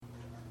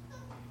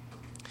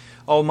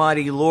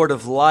Almighty Lord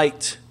of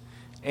light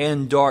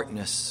and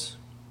darkness.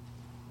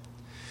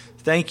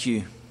 Thank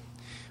you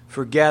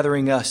for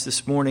gathering us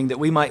this morning that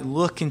we might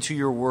look into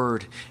your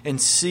word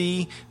and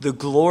see the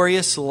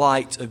glorious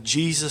light of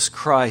Jesus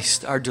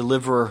Christ, our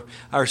deliverer,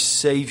 our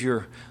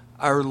Savior,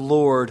 our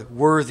Lord,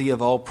 worthy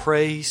of all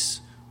praise,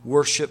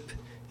 worship,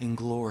 and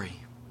glory.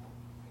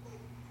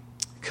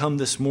 Come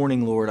this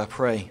morning, Lord, I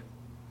pray,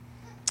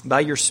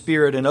 by your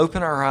Spirit, and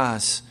open our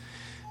eyes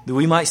that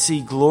we might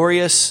see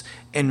glorious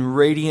and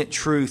radiant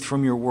truth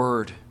from your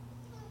word.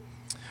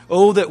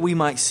 Oh, that we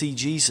might see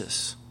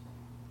Jesus.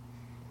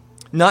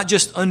 Not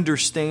just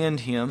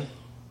understand him,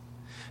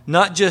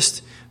 not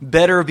just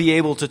better be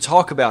able to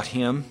talk about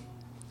him,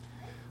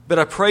 but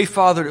I pray,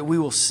 Father, that we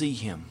will see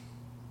him.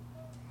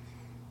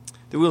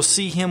 That we'll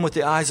see him with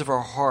the eyes of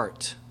our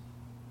heart,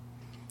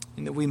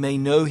 and that we may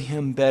know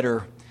him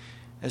better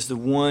as the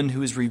one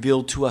who is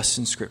revealed to us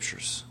in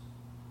Scriptures.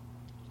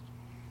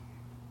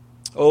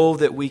 Oh,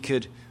 that we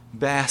could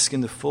bask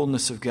in the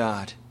fullness of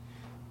God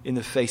in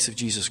the face of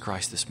Jesus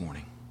Christ this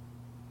morning.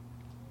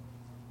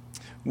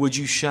 Would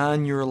you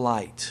shine your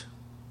light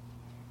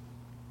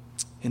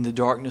in the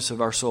darkness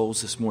of our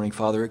souls this morning,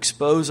 Father?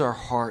 Expose our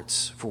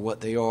hearts for what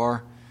they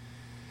are,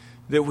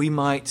 that we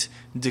might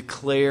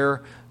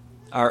declare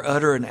our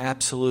utter and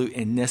absolute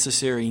and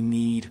necessary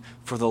need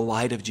for the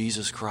light of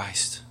Jesus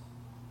Christ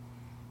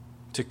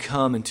to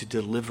come and to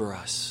deliver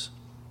us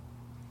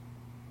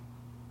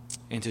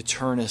and to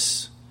turn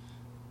us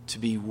to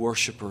be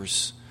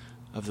worshipers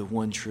of the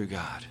one true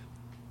God.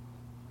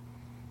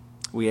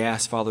 We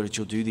ask, Father, that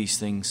you'll do these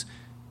things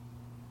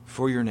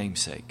for your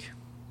name's sake.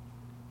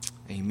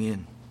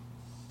 Amen.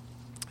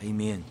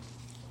 Amen.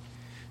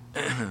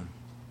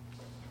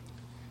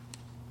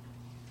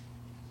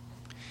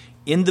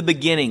 In the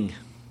beginning,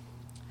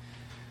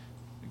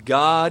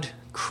 God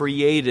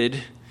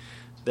created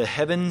the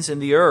heavens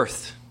and the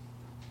earth.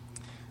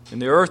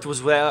 And the earth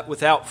was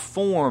without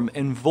form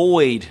and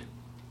void,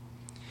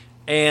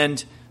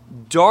 and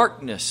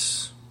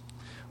darkness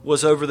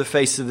was over the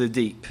face of the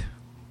deep.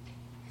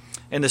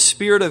 And the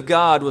Spirit of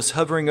God was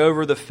hovering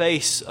over the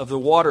face of the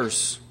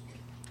waters.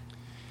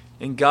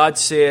 And God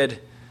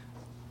said,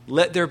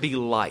 "Let there be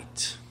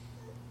light."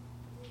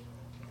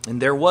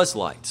 And there was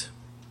light.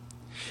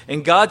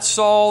 And God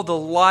saw the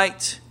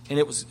light,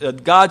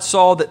 and God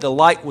saw that the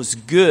light was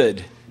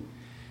good.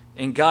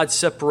 And God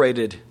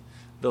separated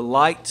the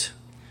light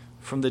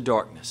from the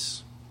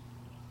darkness.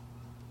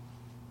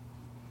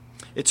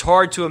 It's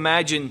hard to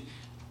imagine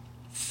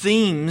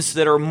themes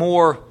that are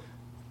more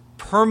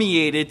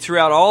permeated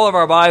throughout all of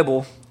our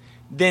Bible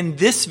than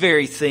this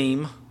very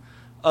theme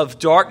of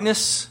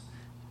darkness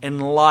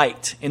and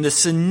light, and the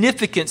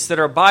significance that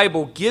our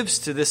Bible gives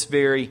to this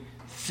very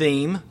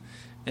theme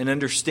and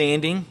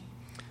understanding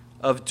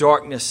of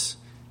darkness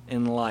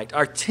and light.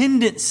 Our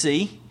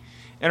tendency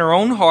in our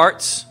own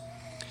hearts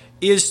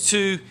is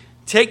to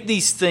take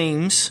these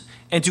themes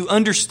and to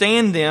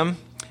understand them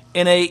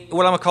in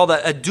what I'm going to call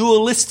a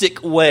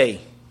dualistic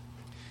way.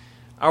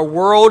 Our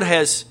world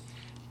has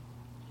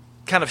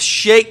kind of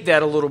shaped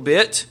that a little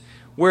bit,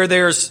 where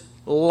there's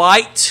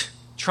light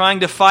trying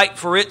to fight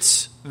for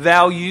its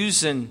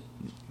values and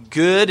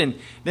good, and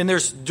then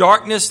there's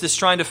darkness that's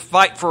trying to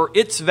fight for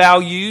its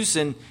values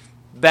and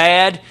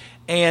bad,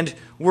 and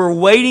we're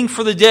waiting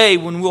for the day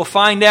when we'll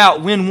find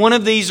out when one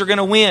of these are going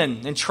to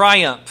win and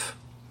triumph.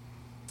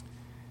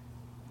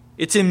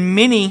 It's in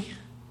many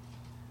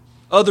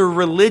other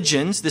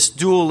religions, this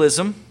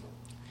dualism.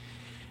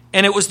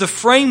 And it was the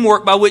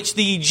framework by which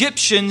the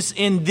Egyptians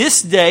in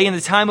this day, in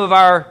the time of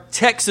our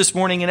text this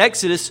morning in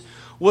Exodus,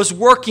 was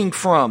working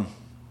from.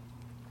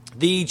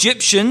 The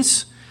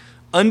Egyptians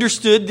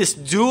understood this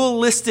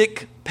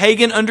dualistic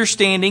pagan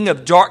understanding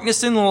of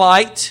darkness and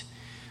light.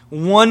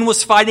 One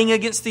was fighting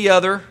against the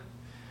other.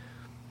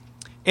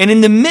 And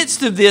in the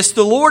midst of this,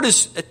 the Lord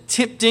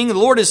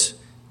is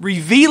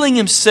revealing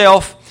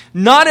himself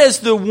not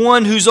as the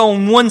one who's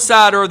on one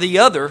side or the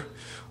other,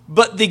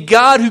 but the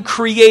God who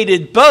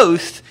created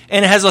both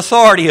and has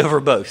authority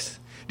over both.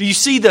 Do you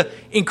see the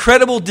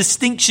incredible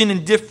distinction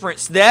and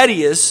difference that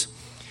is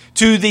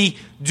to the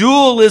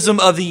dualism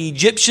of the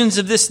Egyptians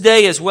of this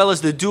day, as well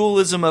as the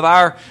dualism of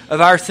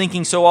our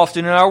thinking so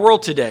often in our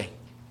world today?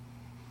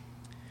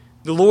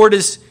 The Lord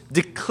is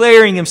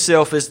declaring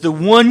himself as the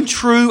one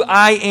true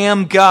I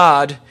am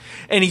God,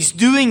 and he's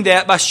doing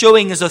that by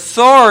showing his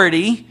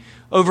authority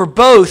over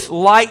both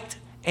light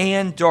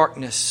and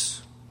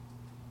darkness.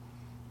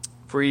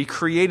 For he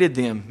created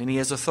them, and he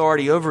has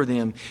authority over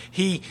them.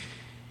 He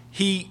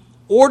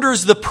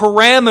orders the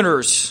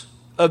parameters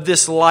of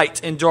this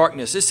light and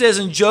darkness. It says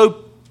in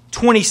Job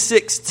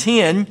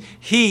 26:10,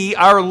 he,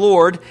 our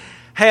Lord,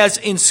 has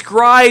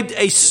inscribed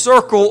a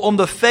circle on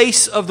the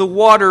face of the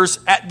waters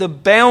at the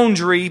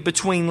boundary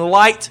between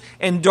light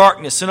and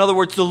darkness. In other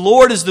words, the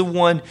Lord is the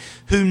one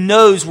who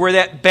knows where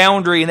that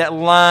boundary and that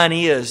line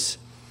is.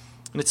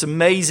 And it's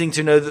amazing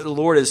to know that the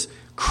Lord has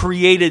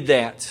created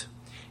that,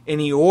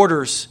 and he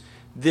orders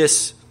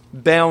this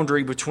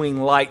boundary between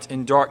light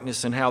and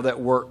darkness and how that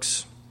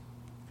works.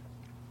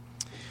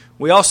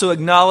 We also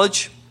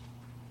acknowledge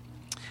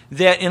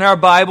that in our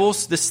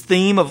Bibles, this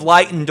theme of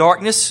light and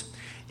darkness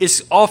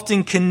is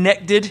often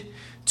connected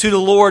to the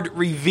Lord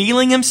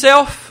revealing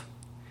Himself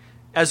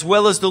as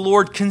well as the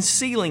Lord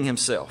concealing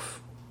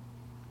Himself.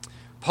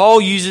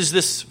 Paul uses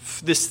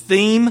this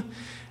theme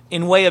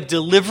in way of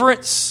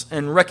deliverance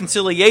and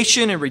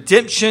reconciliation and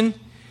redemption.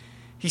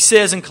 He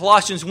says in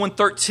Colossians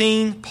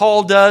 1:13,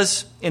 Paul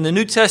does in the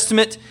New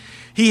Testament,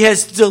 He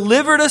has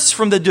delivered us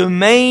from the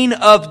domain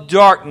of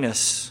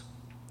darkness,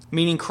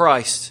 meaning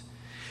Christ,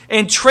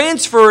 and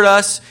transferred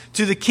us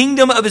to the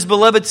kingdom of His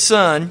beloved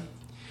Son,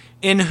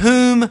 in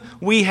whom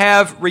we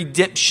have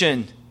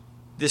redemption,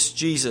 this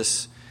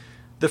Jesus,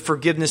 the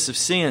forgiveness of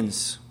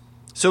sins.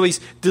 So He's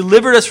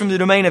delivered us from the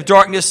domain of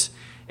darkness,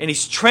 and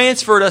He's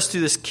transferred us to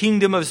this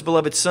kingdom of His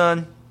beloved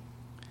Son.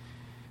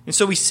 And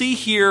so we see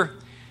here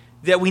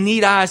that we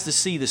need eyes to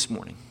see this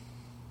morning.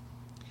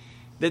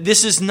 That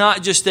this is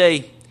not just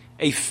a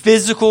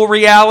physical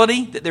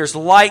reality, that there's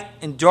light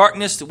and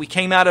darkness, that we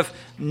came out of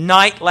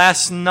night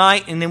last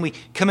night, and then we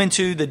come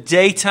into the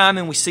daytime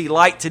and we see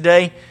light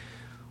today.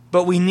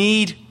 But we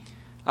need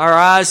our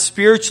eyes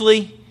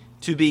spiritually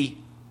to be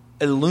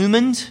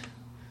illumined,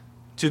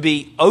 to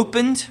be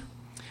opened.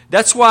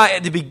 That's why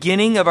at the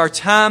beginning of our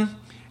time,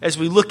 as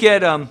we look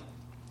at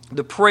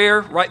the prayer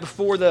right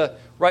before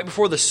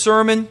the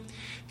sermon,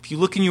 if you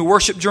look in your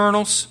worship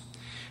journals,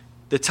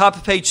 the top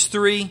of page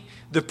 3,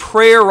 the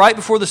prayer right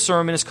before the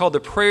sermon is called the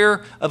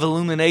prayer of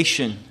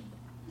illumination.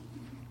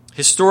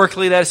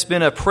 Historically, that's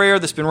been a prayer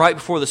that's been right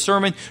before the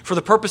sermon for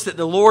the purpose that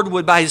the Lord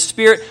would, by His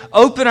Spirit,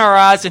 open our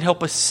eyes and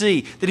help us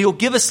see, that He will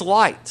give us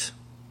light.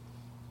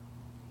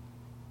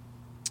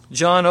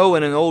 John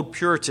Owen, an old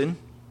Puritan,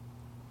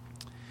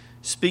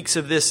 speaks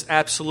of this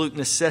absolute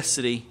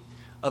necessity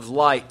of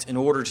light in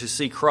order to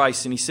see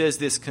Christ. And he says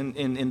this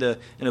in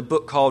a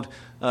book called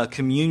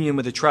Communion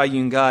with the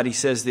Triune God. He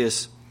says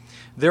this: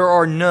 there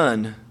are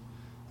none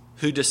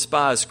who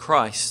despise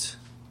Christ,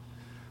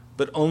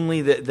 but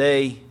only that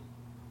they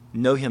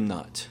know Him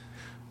not.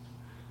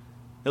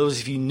 In other words,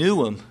 if you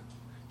knew Him,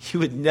 you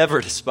would never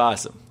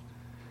despise Him.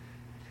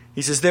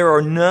 He says, there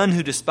are none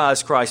who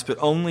despise Christ, but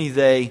only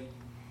they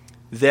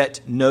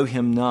that know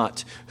Him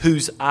not,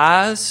 whose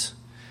eyes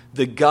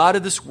the God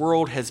of this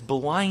world has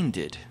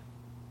blinded.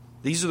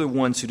 These are the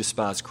ones who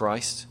despise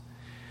Christ,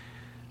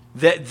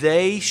 that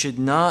they should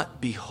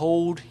not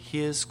behold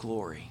His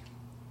glory.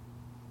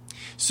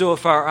 So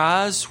if our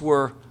eyes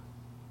were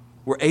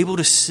able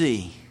to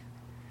see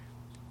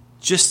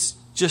just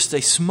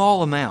a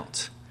small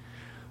amount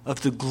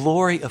of the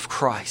glory of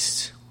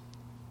Christ,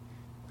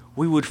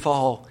 we would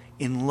fall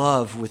in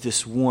love with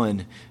this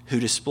one who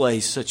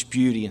displays such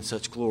beauty and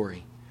such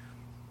glory.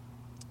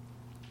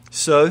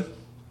 So,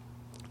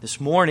 this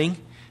morning,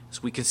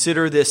 as we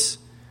consider this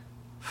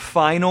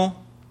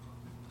final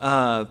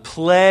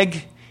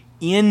plague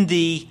in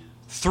the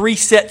 3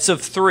 sets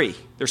of 3,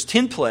 there's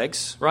 10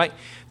 plagues, right?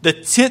 The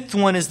 10th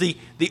one is the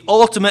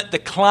ultimate, the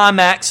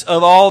climax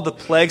of all the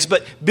plagues.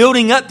 But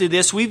building up to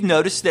this, we've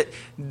noticed that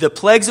the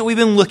plagues that we've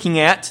been looking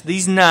at,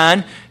 these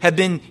 9, have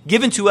been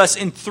given to us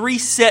in 3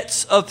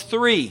 sets of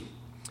 3.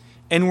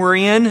 And we're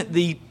in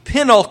the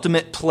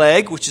penultimate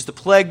plague, which is the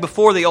plague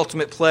before the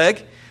ultimate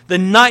plague, the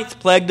 9th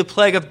plague, the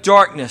plague of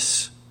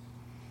darkness.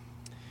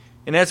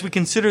 And as we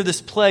consider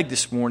this plague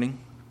this morning,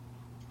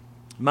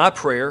 my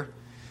prayer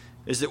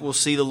is that we'll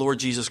see the Lord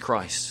Jesus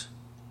Christ.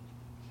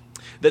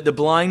 That the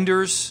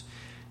blinders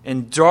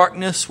and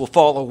darkness will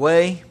fall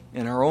away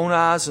in our own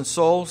eyes and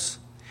souls,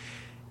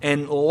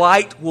 and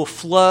light will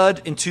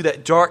flood into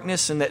that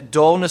darkness and that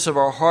dullness of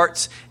our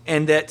hearts,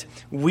 and that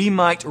we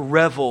might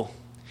revel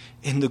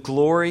in the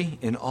glory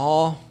and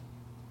awe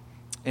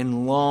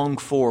and long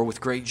for, with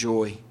great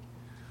joy,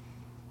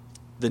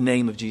 the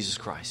name of Jesus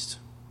Christ.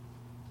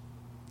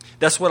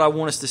 That's what I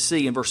want us to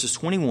see in verses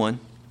 21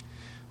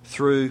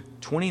 through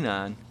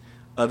 29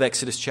 of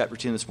Exodus chapter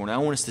 10 this morning. I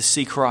want us to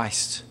see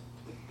Christ.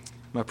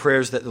 My prayer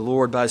is that the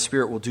Lord, by His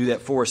Spirit, will do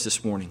that for us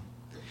this morning.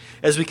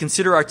 As we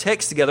consider our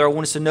text together, I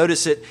want us to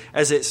notice it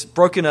as it's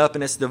broken up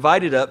and it's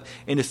divided up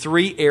into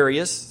 3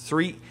 areas,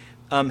 3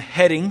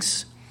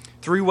 headings,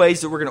 3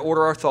 ways that we're going to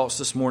order our thoughts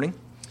this morning.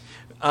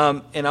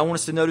 And I want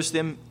us to notice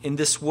them in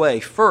this way.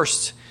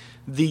 First,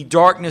 the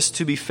darkness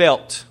to be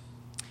felt,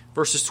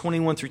 verses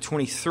 21 through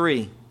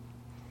 23.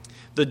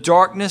 The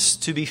darkness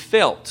to be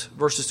felt,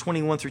 verses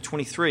 21 through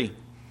 23.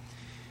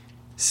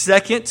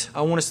 Second,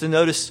 I want us to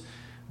notice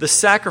the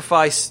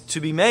sacrifice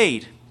to be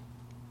made.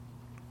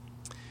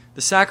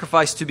 The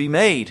sacrifice to be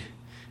made.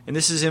 And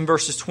this is in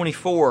verses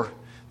 24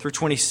 through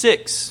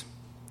 26.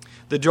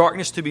 The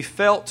darkness to be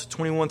felt,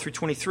 21 through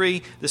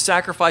 23. The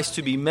sacrifice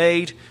to be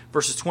made,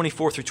 verses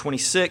 24 through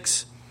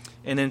 26.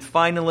 And then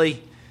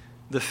finally,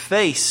 the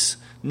face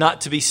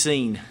not to be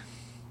seen.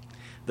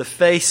 The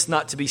face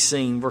not to be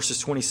seen, verses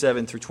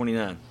 27 through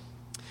 29.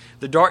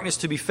 The darkness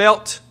to be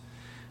felt,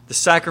 the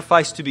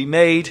sacrifice to be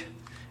made,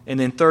 and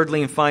then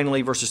thirdly and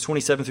finally, verses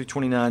 27 through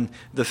 29,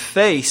 the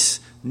face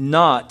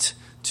not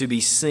to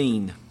be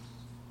seen.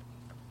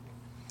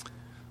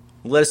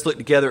 Let us look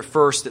together at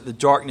first at the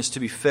darkness to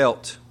be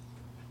felt.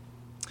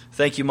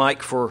 Thank you,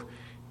 Mike, for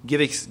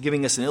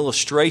giving us an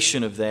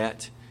illustration of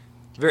that.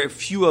 Very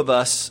few of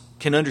us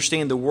can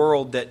understand the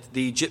world that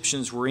the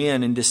Egyptians were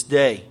in this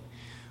day.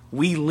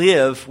 We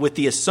live with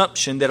the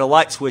assumption that a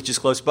light switch is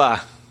close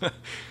by.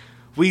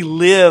 We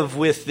live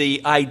with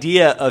the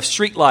idea of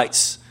street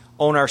lights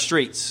on our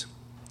streets.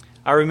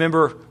 I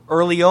remember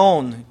early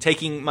on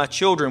taking my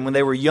children when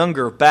they were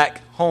younger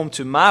back home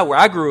to where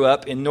I grew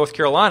up in North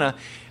Carolina,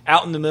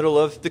 out in the middle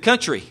of the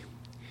country.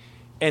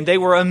 And they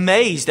were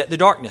amazed at the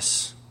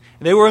darkness.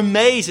 They were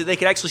amazed that they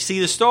could actually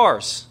see the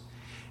stars.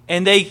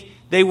 And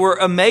they were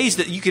amazed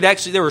that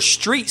there were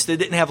streets that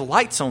didn't have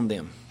lights on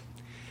them.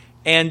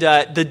 And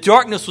the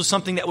darkness was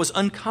something that was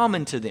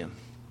uncommon to them,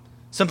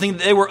 something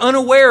that they were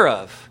unaware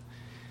of.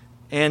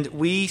 And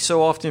we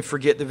so often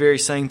forget the very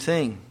same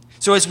thing.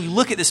 So as we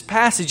look at this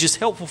passage, it's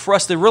helpful for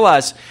us to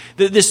realize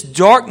that this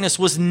darkness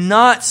was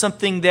not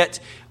something that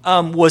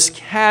was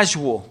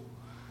casual,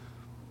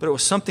 but it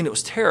was something that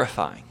was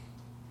terrifying,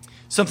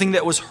 something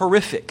that was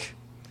horrific,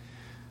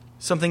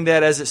 something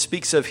that, as it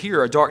speaks of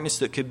here, a darkness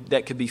that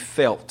could be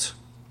felt.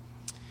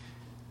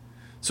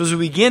 So as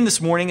we begin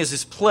this morning as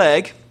this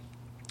plague,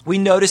 we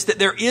notice that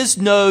there is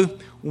no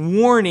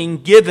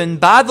warning given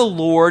by the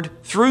Lord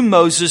through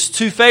Moses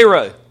to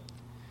Pharaoh.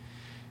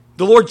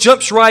 The Lord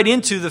jumps right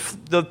into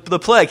the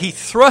plague. He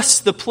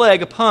thrusts the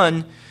plague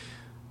upon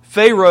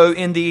Pharaoh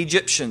and the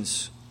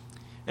Egyptians.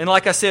 And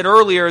like I said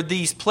earlier,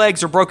 these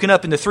plagues are broken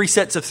up into 3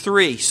 sets of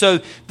 3.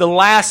 So the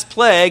last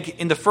plague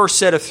in the first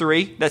set of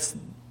 3, that's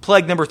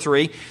plague number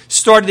 3,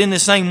 started in the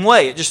same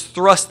way. It just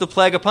thrust the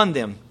plague upon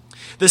them.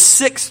 The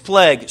 6th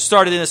plague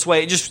started in this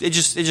way. It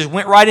just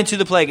went right into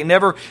the plague. It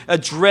never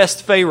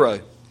addressed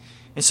Pharaoh.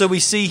 And so we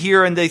see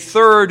here in the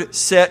 3rd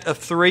set of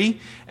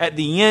 3, at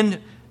the end,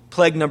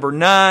 plague number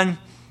 9,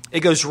 it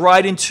goes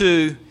right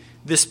into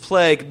this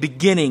plague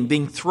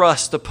being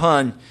thrust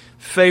upon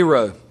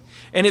Pharaoh.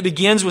 And it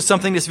begins with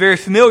something that's very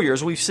familiar.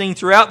 As we've seen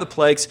throughout the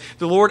plagues,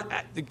 the Lord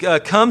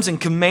comes and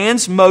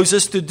commands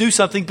Moses to do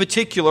something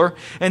particular,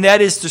 and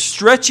that is to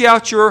stretch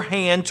out your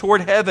hand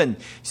toward heaven.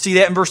 See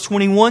that in verse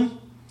 21?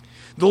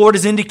 The Lord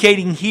is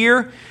indicating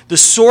here the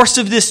source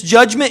of this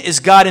judgment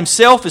is God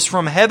Himself, is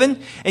from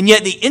heaven, and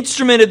yet the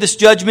instrument of this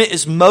judgment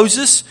is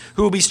Moses,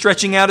 who will be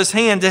stretching out his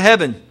hand to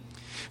heaven.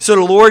 So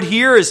the Lord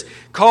here is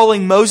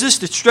calling Moses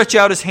to stretch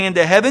out his hand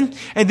to heaven.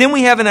 And then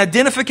we have an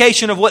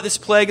identification of what this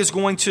plague is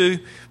going to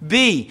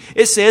be.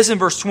 It says in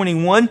verse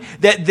 21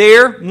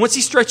 that once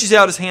he stretches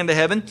out his hand to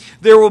heaven,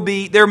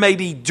 there may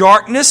be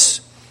darkness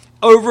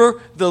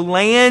over the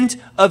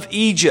land of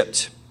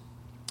Egypt.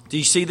 Do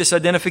you see this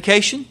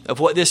identification of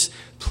what this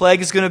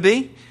plague is going to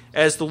be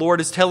as the Lord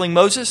is telling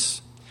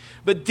Moses?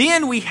 But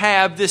then we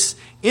have this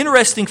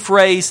interesting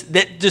phrase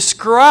that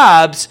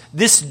describes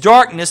this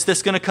darkness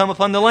that's going to come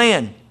upon the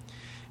land.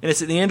 And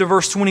it's at the end of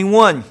verse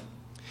 21.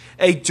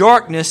 A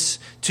darkness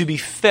to be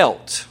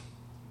felt.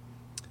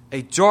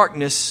 A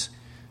darkness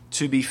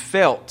to be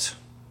felt.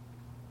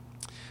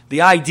 The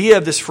idea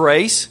of this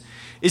phrase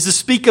is to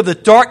speak of the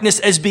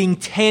darkness as being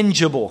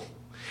tangible,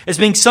 as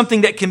being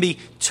something that can be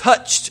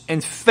touched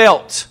and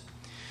felt.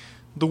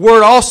 The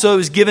word also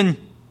is given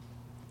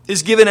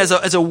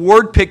as a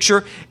word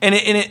picture, and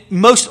it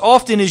most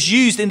often is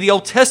used in the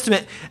Old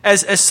Testament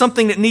as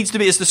something that needs to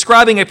be, is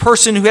describing a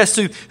person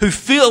who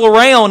feel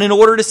around in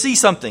order to see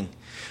something.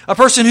 A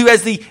person who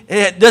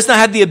does not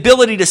have the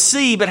ability to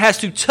see, but has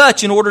to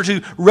touch in order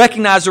to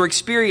recognize or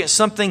experience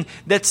something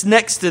that's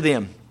next to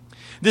them.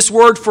 This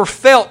word for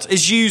felt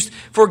is used,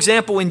 for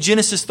example, in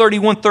Genesis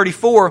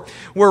 31:34,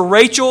 where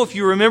Rachel, if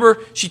you remember,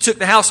 she took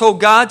the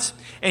household gods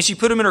and she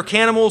put them in her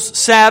camel's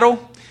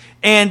saddle.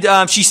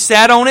 And she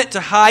sat on it to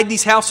hide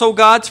these household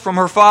gods from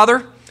her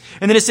father.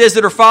 And then it says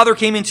that her father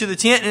came into the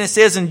tent. And it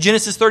says in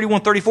Genesis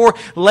 31:34,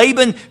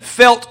 Laban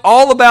felt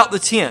all about the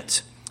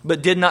tent,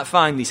 but did not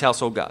find these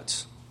household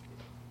gods.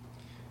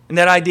 And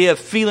that idea of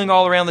feeling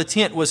all around the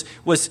tent was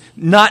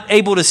not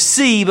able to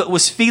see, but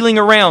was feeling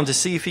around to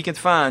see if he could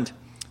find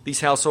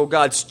these household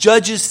gods.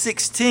 Judges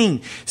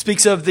 16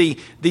 speaks of the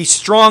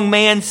strong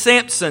man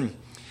Samson.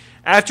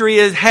 After he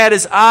had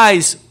his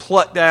eyes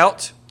plucked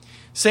out,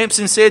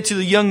 Samson said to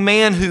the young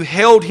man who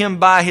held him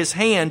by his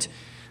hand,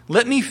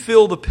 "Let me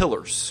feel the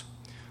pillars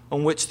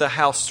on which the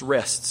house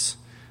rests,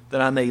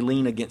 that I may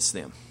lean against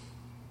them."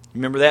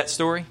 Remember that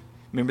story?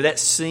 Remember that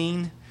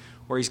scene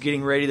where he's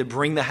getting ready to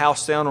bring the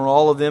house down on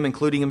all of them,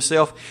 including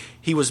himself?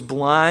 He was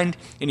blind,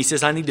 and he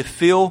says, "I need to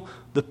feel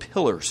the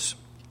pillars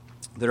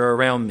that are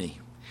around me."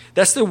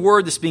 That's the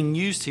word that's being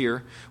used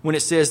here when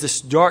it says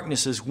this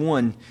darkness is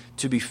one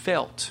to be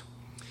felt.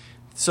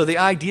 So the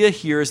idea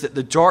here is that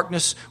the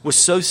darkness was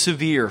so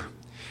severe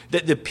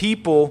that the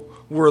people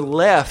were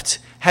left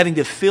having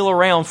to feel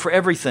around for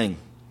everything.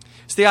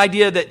 It's the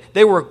idea that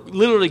they were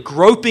literally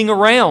groping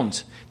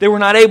around. They were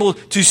not able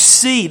to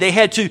see. They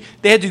had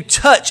to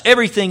touch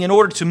everything in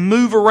order to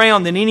move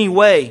around in any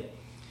way.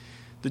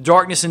 The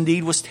darkness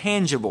indeed was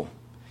tangible.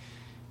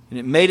 And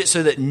it made it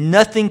so that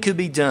nothing could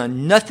be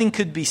done. Nothing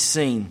could be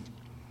seen.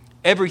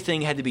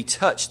 Everything had to be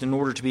touched in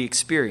order to be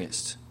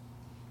experienced.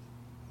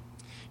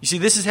 You see,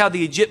 this is how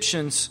the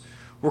Egyptians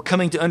were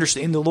coming to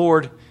understand the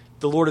Lord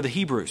of the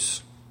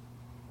Hebrews.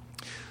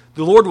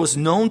 The Lord was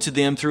known to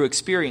them through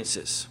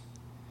experiences.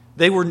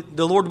 The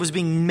Lord was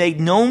being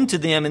made known to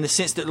them in the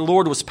sense that the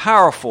Lord was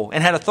powerful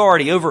and had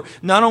authority over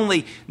not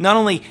only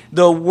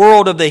the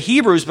world of the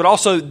Hebrews, but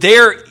also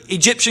their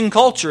Egyptian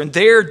culture and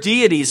their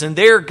deities and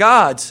their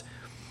gods.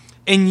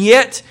 And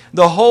yet,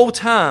 the whole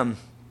time,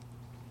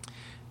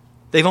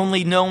 they've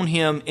only known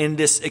Him in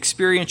this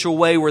experiential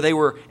way where they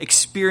were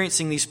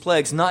experiencing these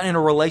plagues, not in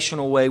a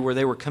relational way where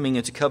they were coming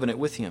into covenant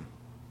with Him.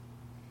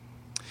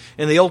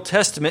 In the Old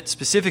Testament,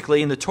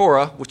 specifically in the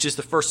Torah, which is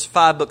the first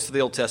 5 books of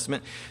the Old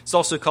Testament, it's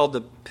also called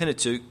the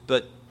Pentateuch,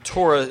 but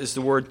Torah is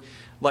the word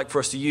like for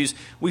us to use.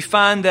 We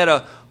find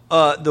that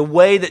the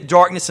way that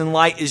darkness and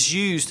light is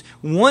used,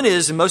 one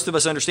is, and most of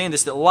us understand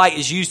this, that light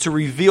is used to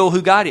reveal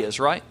who God is,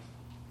 right?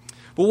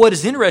 But what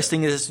is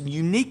interesting is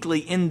uniquely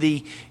in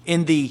the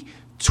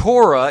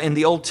Torah, in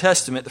the Old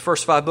Testament, the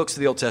first 5 books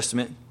of the Old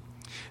Testament,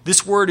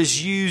 this word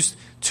is used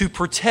to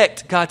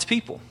protect God's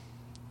people.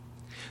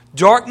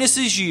 Darkness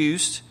is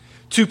used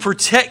to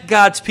protect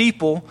God's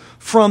people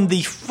from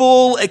the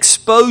full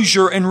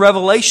exposure and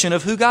revelation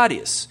of who God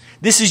is.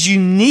 This is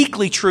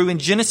uniquely true in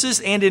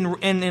Genesis and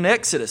in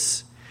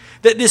Exodus.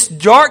 That this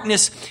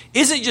darkness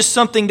isn't just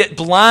something that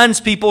blinds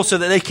people so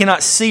that they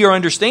cannot see or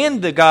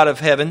understand the God of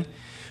heaven,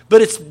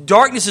 but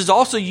darkness is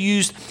also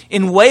used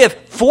in way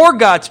for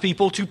God's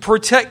people to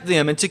protect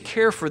them and to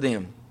care for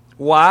them.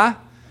 Why?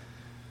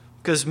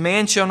 Because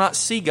man shall not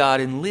see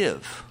God and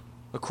live,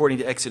 according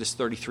to Exodus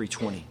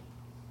 33:20.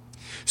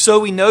 So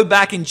we know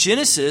back in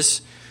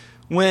Genesis,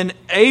 when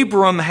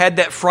Abram had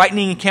that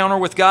frightening encounter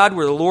with God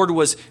where the Lord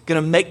was going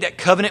to make that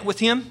covenant with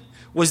him,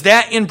 was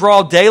that in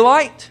broad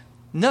daylight?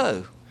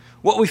 No.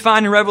 What we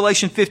find in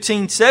Revelation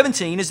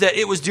 15:17 is that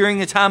it was during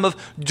the time of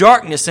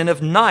darkness and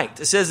of night.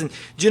 It says in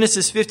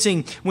Genesis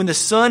 15, when the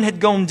sun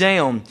had gone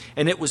down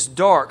and it was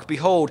dark,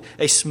 behold,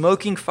 a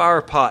smoking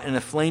firepot and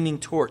a flaming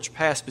torch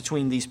passed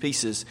between these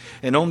pieces.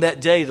 And on that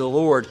day the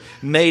Lord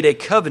made a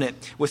covenant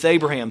with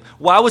Abraham.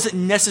 Why was it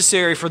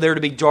necessary for there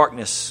to be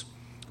darkness?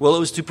 Well, it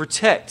was to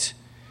protect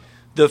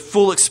the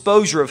full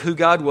exposure of who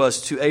God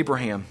was to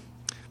Abraham,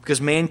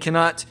 because man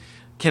cannot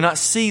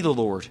see the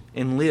Lord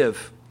and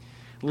live.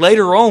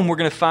 Later on, we're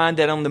going to find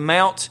that on the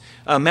Mount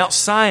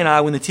Sinai,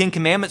 when the 10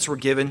 Commandments were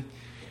given,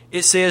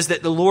 it says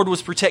that the Lord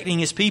was protecting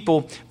His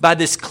people by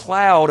this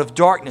cloud of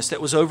darkness that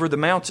was over the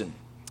mountain.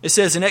 It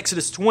says in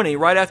Exodus 20,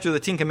 right after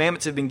the 10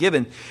 Commandments had been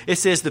given, it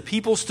says, the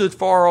people stood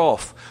far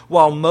off,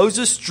 while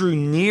Moses drew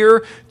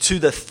near to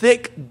the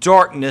thick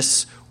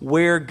darkness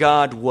where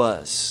God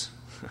was.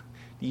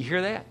 Do you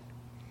hear that?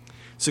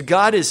 So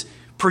God is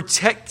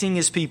protecting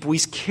His people.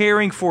 He's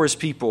caring for His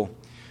people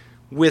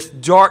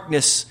with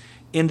darkness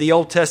in the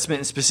Old Testament,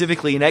 and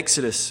specifically in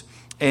Exodus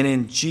and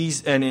in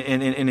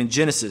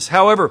Genesis.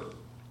 However,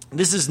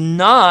 this is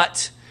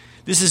not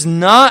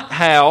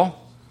how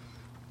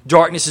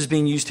darkness is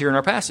being used here in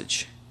our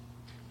passage.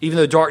 Even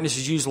though darkness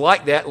is used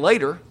like that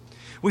later,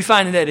 we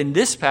find that in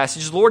this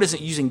passage, the Lord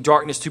isn't using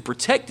darkness to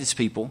protect His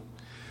people,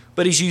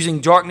 but He's using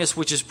darkness,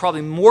 which is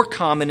probably more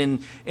common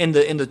in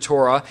the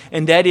Torah,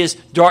 and that is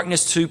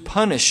darkness to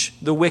punish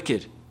the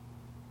wicked.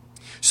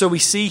 So we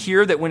see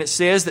here that when it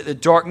says that the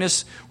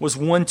darkness was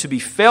one to be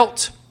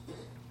felt,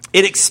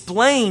 it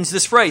explains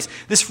this phrase.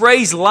 This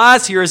phrase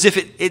lies here as if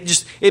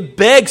it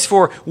begs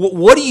for,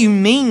 what do you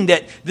mean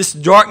that this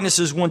darkness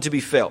is one to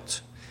be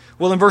felt?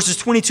 Well, in verses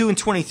 22 and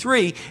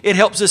 23, it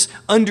helps us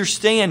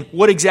understand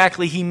what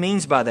exactly he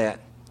means by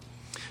that.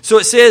 So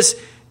it says,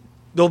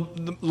 the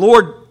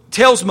Lord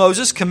tells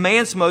Moses,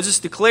 commands Moses,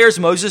 declares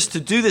Moses to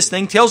do this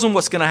thing, tells him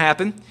what's going to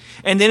happen.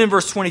 And then in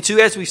verse 22,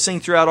 as we've seen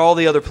throughout all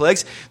the other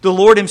plagues, the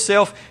Lord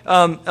Himself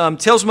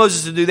tells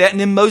Moses to do that, and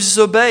then Moses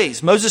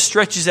obeys. Moses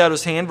stretches out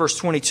his hand, verse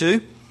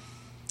 22,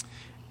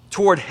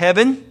 toward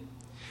heaven.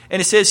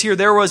 And it says here,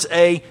 there was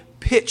a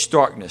pitch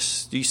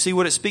darkness. Do you see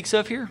what it speaks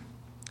of here?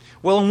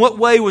 Well, in what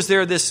way was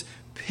there this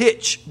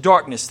pitch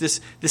darkness,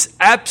 this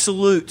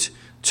absolute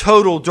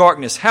total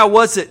darkness? How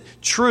was it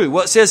true?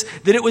 Well, it says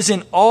that it was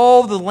in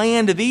all the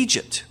land of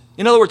Egypt.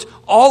 In other words,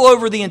 all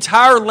over the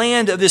entire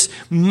land of this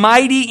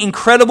mighty,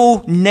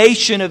 incredible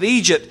nation of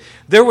Egypt,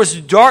 there was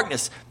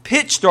darkness,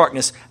 pitch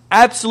darkness,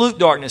 absolute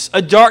darkness,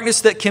 a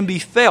darkness that can be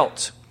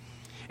felt.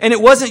 And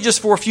it wasn't just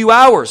for a few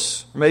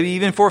hours, or maybe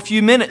even for a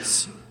few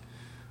minutes,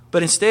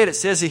 but instead it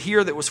says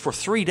here that it was for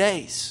 3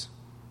 days.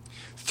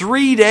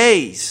 3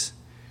 days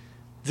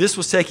this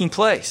was taking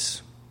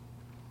place.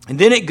 And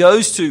then it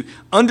goes to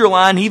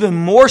underline even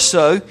more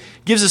so,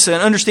 gives us an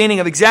understanding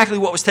of exactly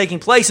what was taking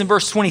place. In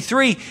verse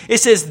 23, it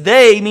says,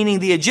 they, meaning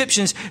the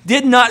Egyptians,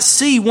 did not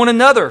see one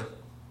another,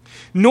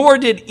 nor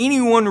did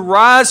anyone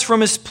rise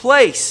from his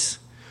place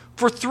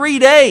for 3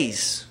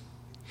 days.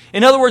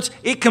 In other words,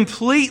 it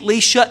completely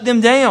shut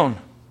them down.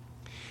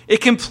 It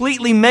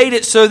completely made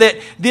it so that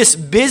this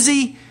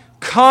busy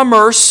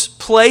commerce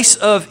place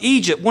of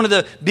Egypt, one of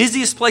the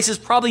busiest places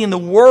probably in the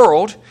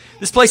world,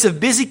 this place of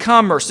busy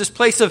commerce, this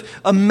place of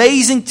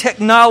amazing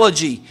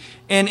technology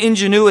and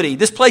ingenuity,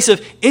 this place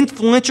of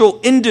influential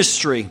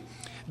industry,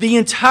 The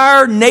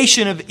entire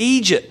nation of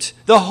Egypt,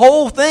 the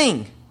whole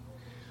thing,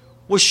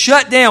 was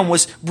shut down,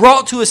 was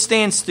brought to a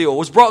standstill,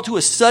 was brought to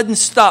a sudden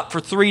stop for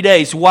 3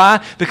 days.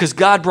 Why? Because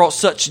God brought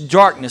such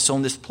darkness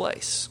on this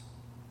place.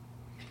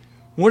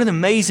 What an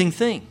amazing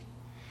thing.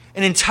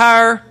 An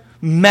entire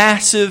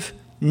massive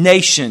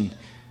nation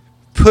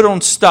put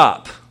on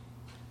stop,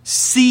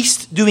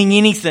 ceased doing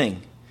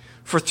anything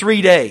for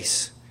 3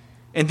 days.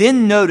 And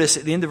then notice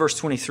at the end of verse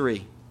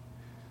 23,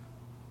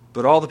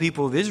 but all the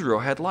people of Israel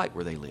had light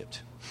where they lived.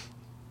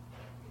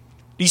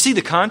 Do you see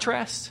the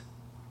contrast?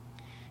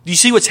 Do you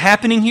see what's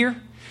happening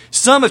here?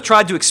 Some have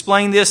tried to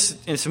explain this,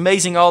 and it's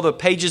amazing all the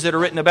pages that are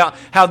written about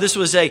how this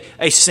was a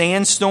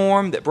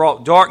sandstorm that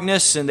brought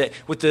darkness, and that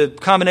with the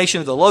combination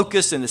of the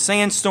locusts and the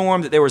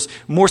sandstorm, that there was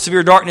more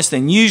severe darkness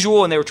than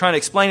usual, and they were trying to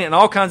explain it in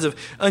all kinds of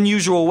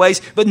unusual ways.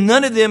 But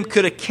none of them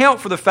could account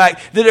for the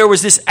fact that there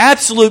was this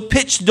absolute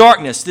pitch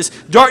darkness, this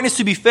darkness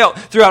to be felt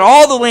throughout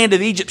all the land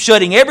of Egypt,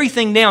 shutting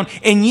everything down.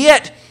 And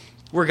yet,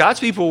 where God's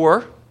people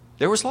were,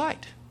 there was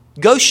light.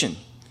 Goshen,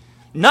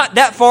 not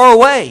that far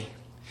away.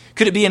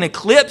 Could it be an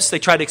eclipse? They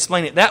tried to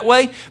explain it that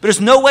way. But there's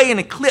no way an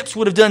eclipse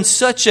would have done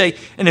such an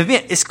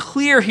event. It's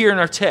clear here in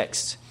our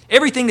text.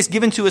 Everything that's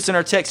given to us in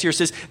our text here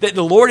says that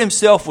the Lord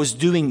himself was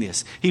doing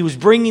this. He was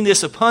bringing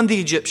this upon the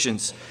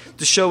Egyptians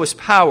to show his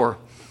power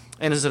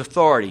and his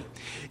authority.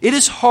 It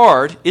is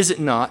hard, is it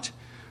not,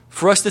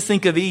 for us to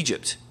think of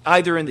Egypt,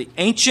 either in the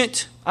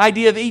ancient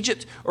idea of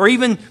Egypt or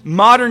even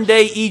modern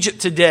day Egypt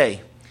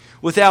today,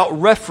 without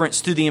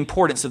reference to the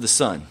importance of the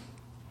sun,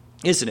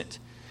 isn't it?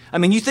 I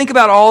mean, you think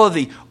about all of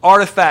the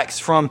artifacts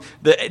from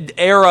the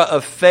era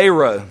of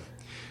Pharaoh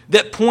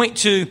that point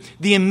to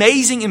the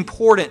amazing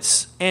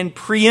importance and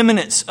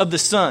preeminence of the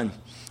sun.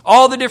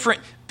 All the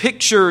different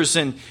pictures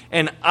and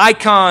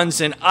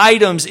icons and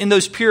items in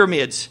those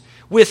pyramids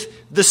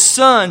with the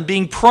sun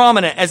being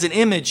prominent as an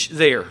image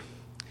there.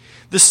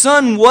 The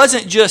sun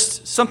wasn't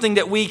just something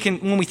that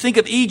when we think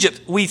of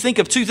Egypt, we think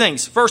of two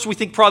things. First, we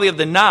think probably of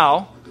the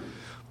Nile,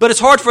 but it's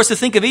hard for us to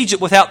think of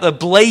Egypt without the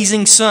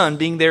blazing sun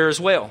being there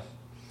as well.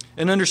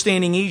 And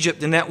understanding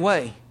Egypt in that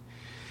way.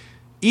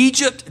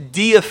 Egypt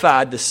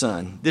deified the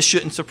sun. This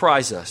shouldn't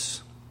surprise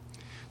us.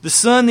 The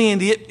sun in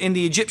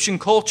the Egyptian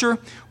culture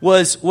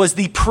was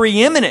the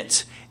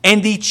preeminent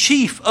and the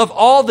chief of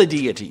all the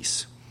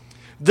deities.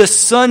 The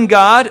sun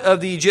god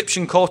of the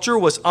Egyptian culture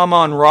was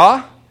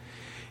Amun-Ra,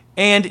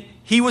 and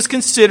he was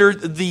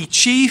considered the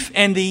chief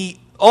and the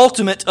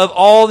ultimate of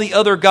all the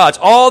other gods.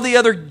 All the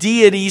other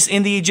deities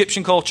in the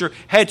Egyptian culture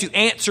had to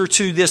answer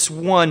to this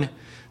one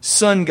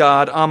sun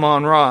god,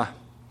 Amun-Ra.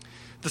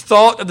 The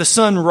thought of the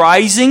sun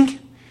rising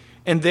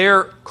in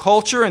their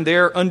culture and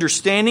their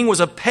understanding was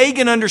a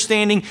pagan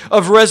understanding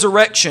of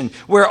resurrection,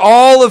 where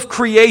all of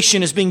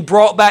creation is being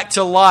brought back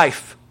to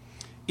life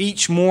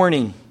each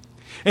morning.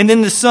 And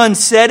then the sun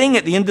setting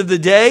at the end of the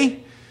day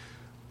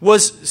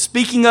was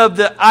speaking of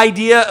the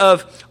idea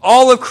of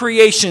all of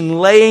creation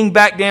laying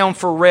back down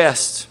for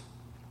rest,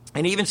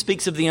 and even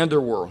speaks of the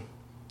underworld.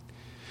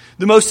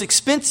 The most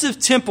expensive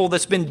temple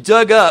that's been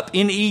dug up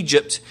in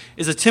Egypt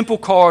is a temple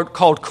called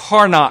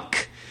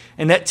Karnak.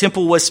 And that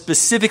temple was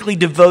specifically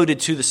devoted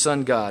to the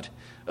sun god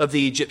of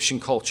the Egyptian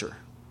culture.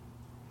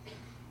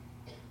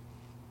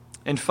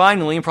 And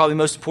finally, and probably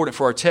most important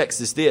for our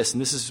text, is this,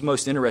 and this is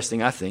most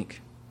interesting, I think.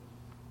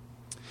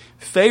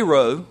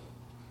 Pharaoh,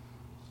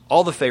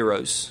 all the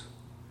pharaohs,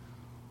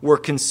 were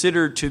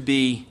considered to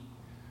be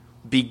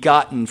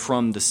begotten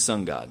from the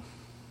sun god.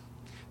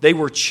 They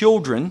were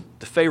children,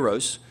 the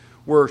pharaohs,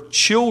 were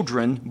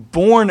children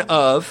born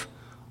of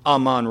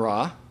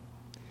Amun-Ra,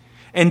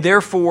 and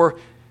therefore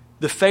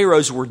the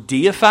pharaohs were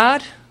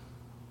deified,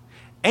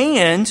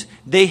 and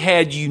they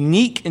had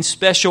unique and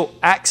special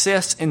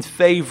access and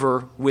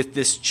favor with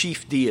this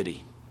chief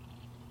deity.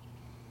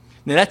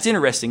 Now that's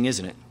interesting,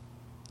 isn't it?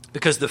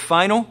 Because the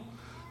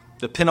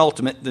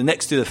penultimate, the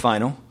next to the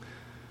final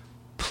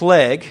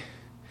plague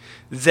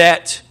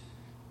that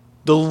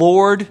the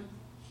Lord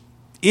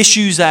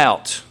issues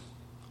out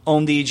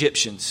on the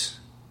Egyptians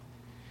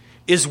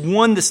is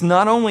one that's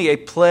not only a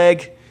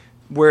plague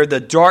where the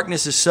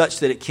darkness is such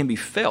that it can be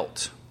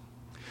felt,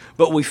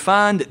 but we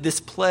find that this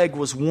plague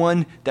was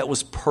one that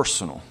was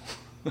personal.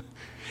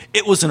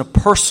 It was a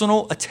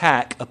personal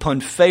attack upon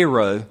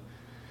Pharaoh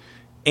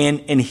and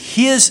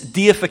his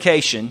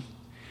deification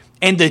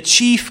and the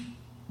chief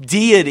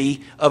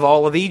deity of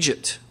all of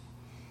Egypt.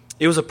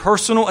 It was a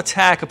personal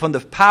attack upon the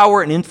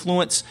power and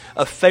influence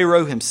of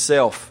Pharaoh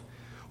himself.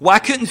 Why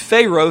couldn't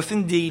Pharaoh, if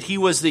indeed he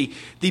was the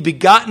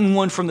begotten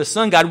one from the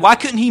sun god, why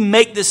couldn't he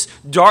make this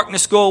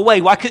darkness go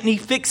away? Why couldn't he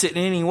fix it in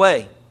any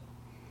way?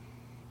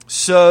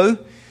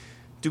 So,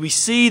 do we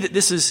see that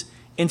this is,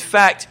 in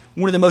fact,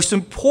 one of the most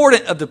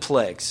important of the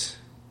plagues,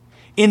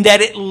 in that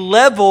it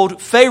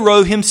leveled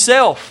Pharaoh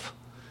himself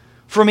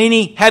from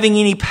having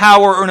any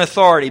power or an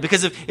authority?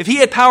 Because if he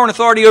had power and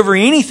authority over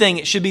anything,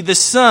 it should be the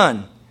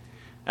sun,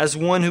 as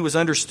one who was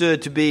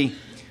understood to be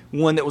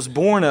one that was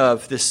born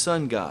of this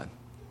sun god.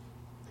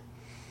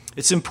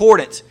 It's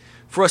important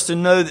for us to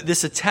know that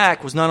this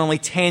attack was not only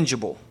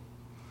tangible,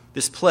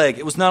 this plague,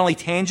 it was not only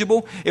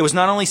tangible, it was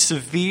not only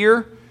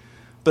severe,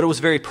 but it was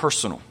very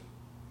personal.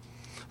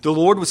 The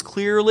Lord was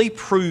clearly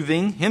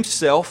proving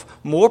himself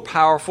more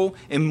powerful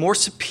and more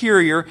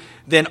superior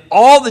than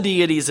all the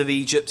deities of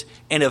Egypt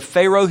and of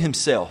Pharaoh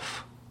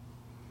himself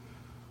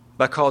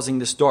by causing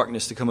this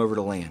darkness to come over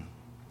the land.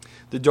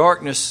 The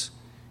darkness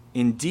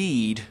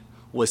indeed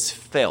was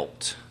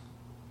felt.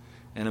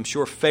 And I'm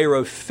sure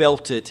Pharaoh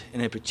felt it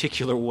in a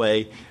particular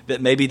way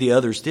that maybe the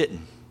others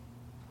didn't.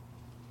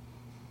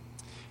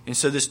 And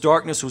so this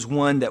darkness was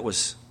one that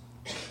was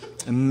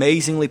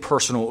amazingly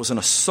personal. It was an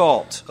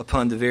assault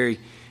upon the very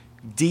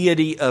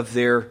deity of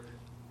their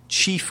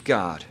chief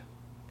god.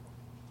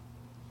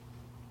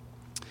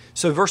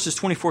 So verses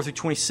 24 through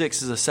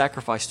 26 is a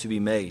sacrifice to be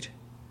made.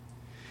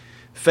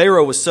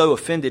 Pharaoh was so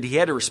offended, he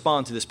had to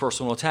respond to this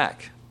personal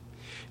attack.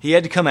 He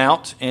had to come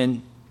out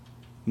and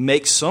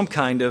make some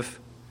kind of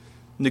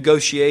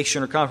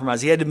negotiation or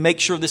compromise. He had to make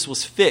sure this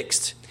was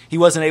fixed. He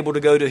wasn't able to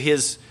go to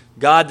his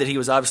God that he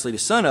was obviously the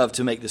son of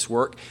to make this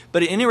work.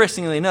 But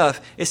interestingly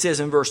enough, it says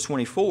in verse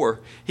 24,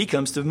 he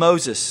comes to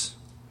Moses.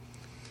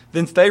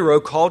 Then Pharaoh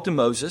called to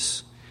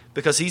Moses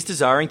because he's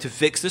desiring to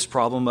fix this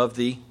problem of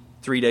the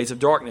 3 days of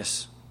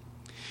darkness.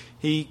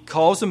 He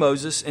calls to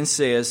Moses and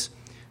says,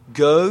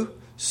 "Go,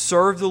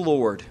 serve the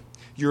Lord.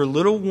 Your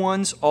little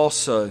ones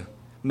also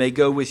may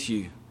go with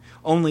you.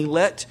 Only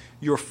let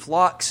your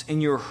flocks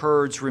and your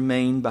herds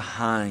remain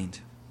behind."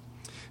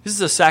 This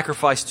is a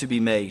sacrifice to be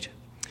made.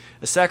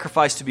 A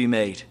sacrifice to be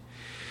made.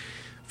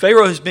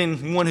 Pharaoh has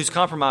been one who's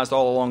compromised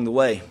all along the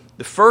way.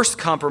 The first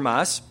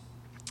compromise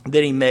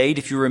that he made,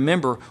 if you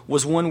remember,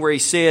 was one where he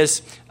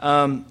says,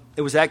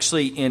 it was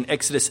actually in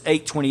Exodus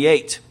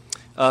 8:28.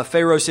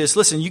 Pharaoh says,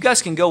 "Listen, you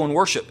guys can go and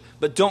worship,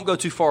 but don't go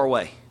too far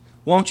away.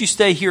 Won't you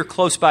stay here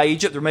close by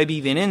Egypt, or maybe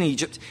even in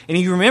Egypt?" And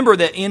you remember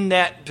that in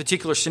that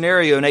particular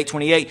scenario in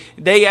 8:28,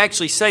 they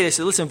actually say, they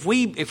said, "Listen,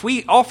 if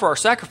we offer our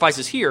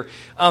sacrifices here,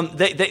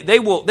 they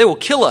will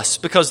kill us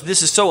because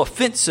this is so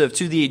offensive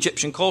to the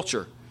Egyptian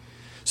culture."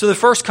 So the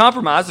first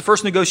compromise, the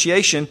first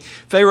negotiation,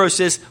 Pharaoh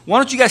says, "Why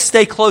don't you guys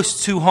stay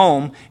close to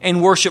home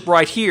and worship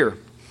right here?"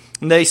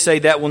 And they say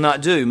that will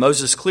not do.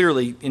 Moses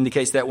clearly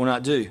indicates that will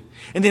not do.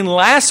 And then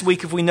last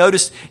week, if we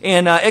noticed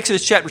in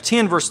Exodus chapter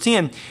 10, verse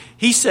 10,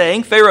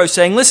 Pharaoh's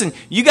saying, "Listen,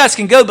 you guys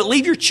can go, but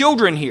leave your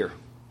children here.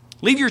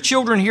 Leave your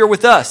children here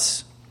with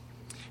us."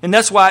 And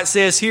that's why it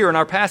says here in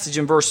our passage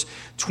in verse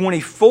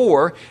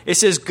 24, it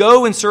says,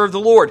 "Go and serve the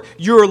Lord.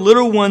 Your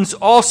little ones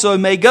also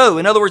may go."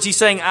 In other words, he's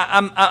saying,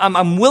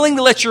 I'm willing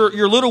to let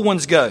your little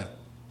ones go.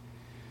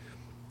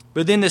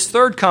 But then this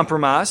third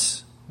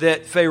compromise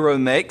that Pharaoh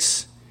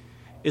makes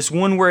is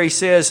one where he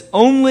says,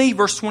 only,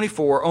 verse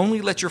 24,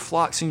 "Only let your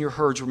flocks and your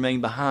herds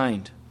remain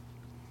behind."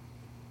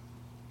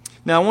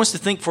 Now, I want us to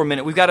think for a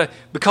minute.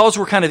 Because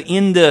we're kind of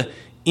in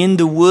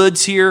the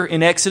woods here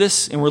in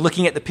Exodus, and we're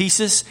looking at the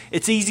pieces,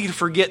 it's easy to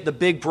forget the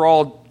big,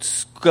 broad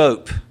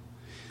scope.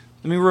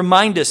 Let me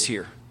remind us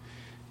here.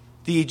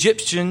 The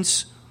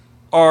Egyptians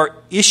are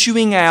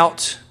issuing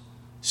out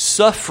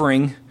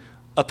suffering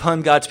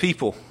upon God's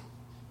people.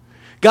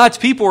 God's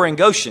people are in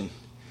Goshen,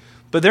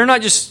 but they're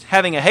not just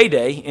having a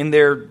heyday in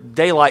their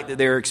daylight that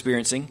they're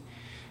experiencing.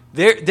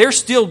 They're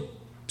still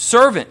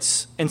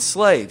servants and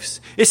slaves.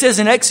 It says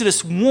in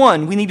Exodus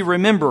 1, we need to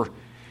remember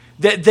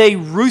that they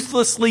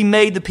ruthlessly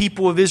made the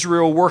people of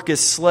Israel work as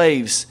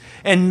slaves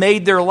and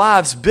made their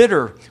lives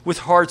bitter with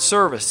hard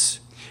service.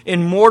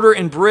 In mortar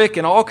and brick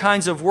and all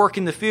kinds of work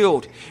in the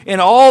field. In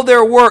all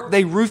their work,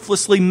 they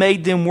ruthlessly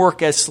made them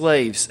work as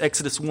slaves.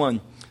 Exodus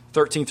 1,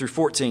 13 through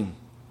 14.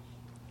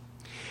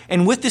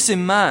 And with this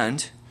in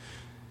mind,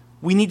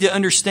 we need to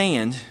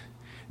understand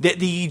that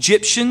the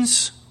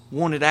Egyptians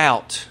wanted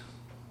out.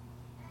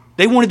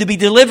 They wanted to be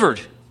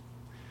delivered.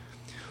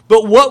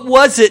 But what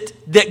was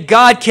it that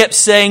God kept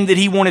saying that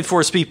He wanted for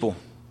His people?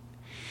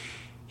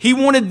 He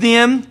wanted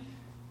them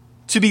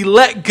to be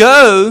let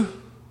go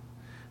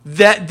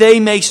that they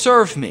may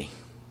serve me.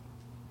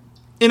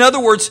 In other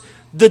words,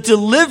 the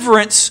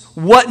deliverance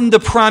wasn't the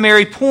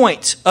primary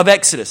point of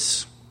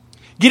Exodus.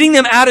 Getting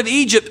them out of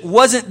Egypt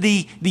wasn't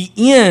the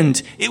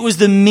end. It was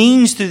the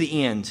means to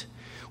the end.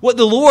 What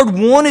the Lord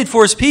wanted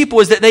for His people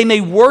is that they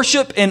may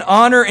worship and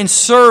honor and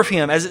serve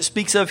Him, as it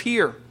speaks of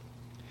here.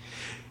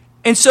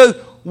 And so,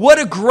 what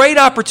a great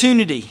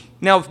opportunity.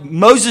 Now,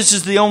 Moses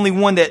is the only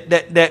one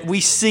that we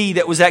see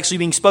that was actually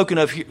being spoken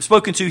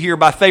to here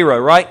by Pharaoh,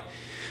 right?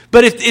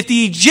 But if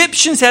the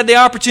Egyptians had the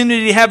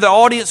opportunity to have the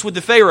audience with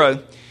the Pharaoh,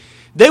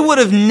 they would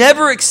have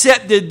never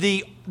accepted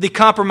the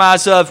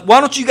compromise of, "Why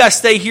don't you guys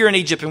stay here in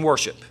Egypt and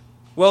worship?"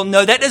 Well,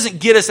 no, that doesn't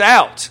get us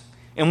out.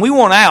 And we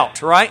want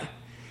out, right?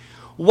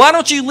 "Why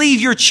don't you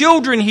leave your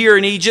children here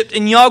in Egypt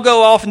and y'all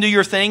go off and do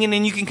your thing and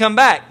then you can come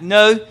back?"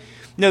 No,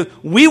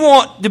 we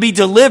want to be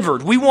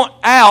delivered. We want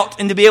out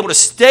and to be able to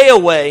stay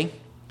away.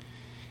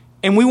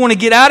 And we want to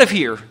get out of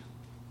here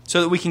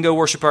so that we can go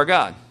worship our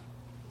God.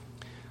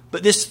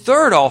 But this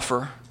third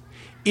offer,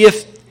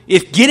 if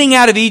getting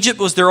out of Egypt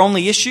was their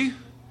only issue,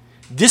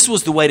 this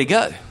was the way to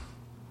go.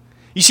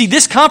 You see,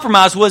 this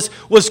compromise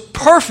was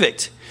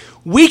perfect.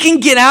 We can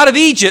get out of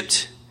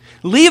Egypt,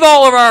 leave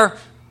all of our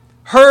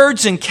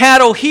herds and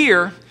cattle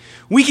here.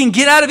 We can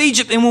get out of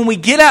Egypt, and when we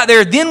get out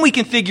there, then we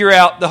can figure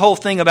out the whole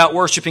thing about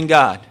worshiping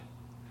God.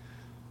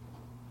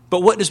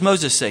 But what does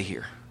Moses say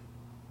here?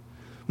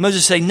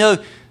 Moses say, no,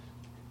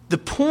 the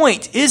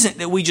point isn't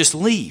that we just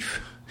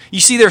leave. You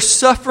see their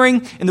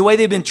suffering and the way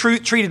they've been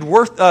treated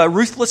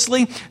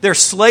ruthlessly, their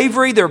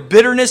slavery, their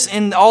bitterness,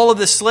 and all of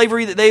the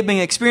slavery that they've been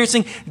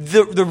experiencing.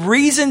 The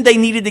reason they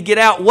needed to get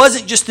out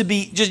wasn't just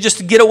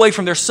to get away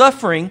from their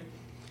suffering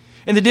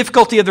and the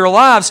difficulty of their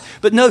lives,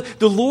 but no,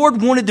 the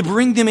Lord wanted to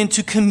bring them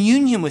into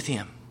communion with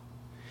Him.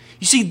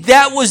 You see,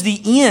 that was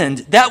the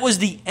end. That was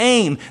the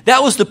aim.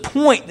 That was the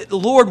point, that the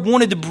Lord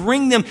wanted to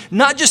bring them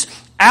not just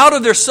out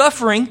of their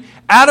suffering,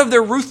 out of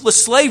their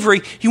ruthless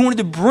slavery. He wanted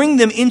to bring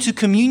them into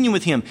communion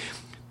with Him.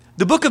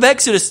 The book of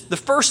Exodus, the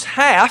first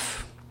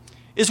half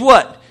is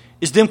what?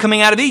 Is them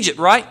coming out of Egypt,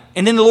 right?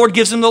 And then the Lord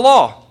gives them the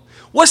law.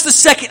 What's the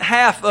second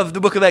half of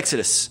the book of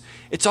Exodus?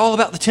 It's all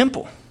about the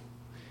temple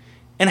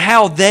and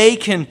how they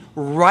can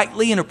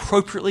rightly and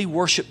appropriately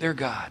worship their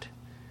God.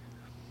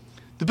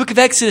 The book of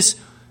Exodus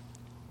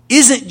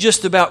isn't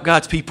just about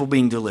God's people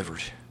being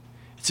delivered.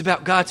 It's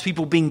about God's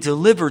people being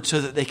delivered so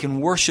that they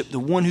can worship the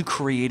one who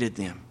created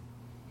them.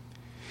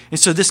 And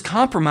so this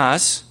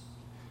compromise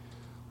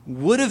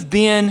would have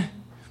been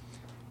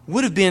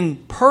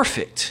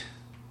perfect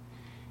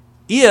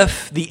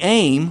if the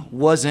aim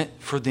wasn't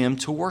for them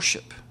to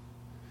worship.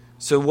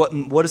 So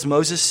what does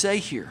Moses say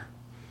here?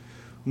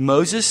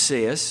 Moses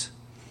says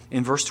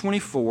in verse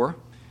 25,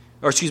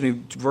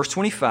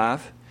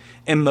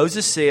 and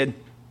Moses said,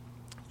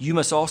 "You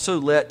must also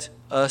let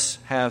us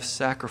have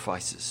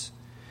sacrifices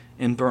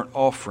and burnt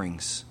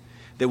offerings,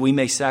 that we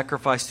may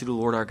sacrifice to the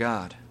Lord our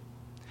God.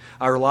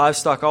 Our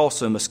livestock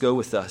also must go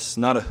with us.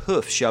 Not a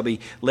hoof shall be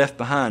left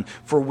behind,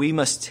 for we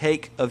must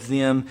take of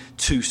them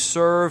to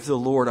serve the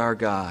Lord our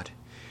God.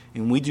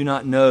 And we do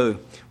not know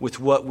with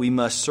what we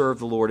must serve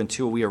the Lord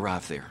until we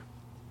arrive there."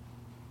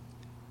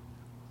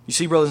 You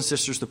see, brothers and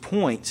sisters, the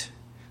point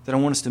that I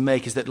want us to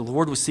make is that the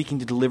Lord was seeking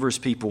to deliver His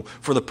people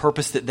for the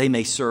purpose that they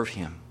may serve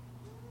Him.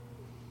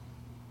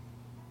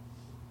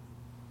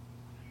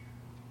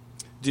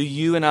 Do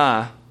you and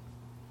I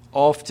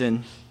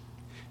often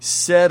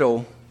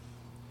settle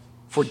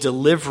for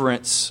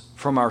deliverance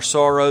from our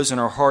sorrows and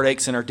our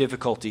heartaches and our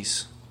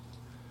difficulties,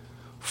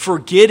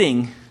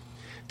 forgetting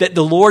that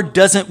the Lord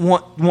doesn't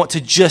want to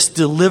just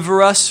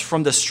deliver us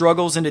from the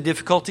struggles and the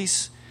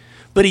difficulties,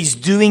 but He's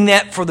doing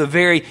that for the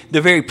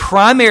very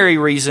primary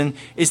reason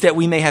is that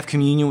we may have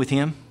communion with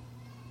Him?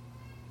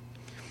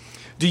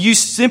 Do you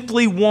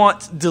simply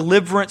want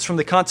deliverance from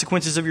the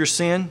consequences of your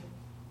sin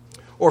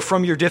or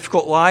from your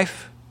difficult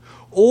life?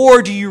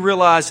 Or do you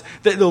realize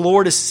that the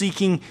Lord is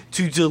seeking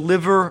to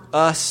deliver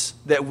us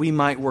that we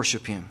might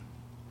worship Him?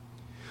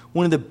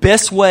 One of the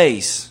best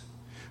ways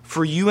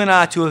for you and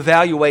I to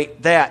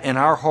evaluate that in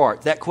our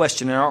heart, that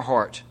question in our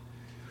heart,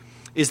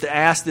 is to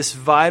ask this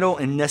vital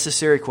and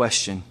necessary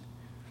question: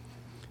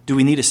 do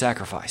we need a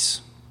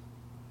sacrifice?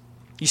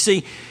 You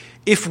see,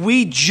 if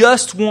we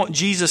just want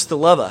Jesus to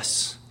love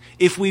us,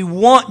 if we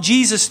want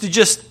Jesus to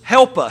just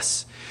help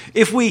us,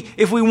 if we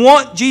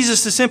want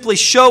Jesus to simply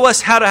show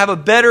us how to have a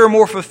better,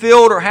 more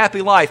fulfilled, or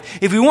happy life,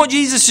 if we want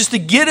Jesus just to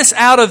get us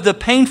out of the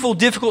painful,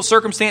 difficult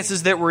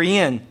circumstances that we're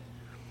in,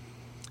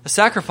 a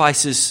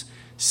sacrifice is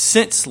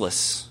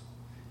senseless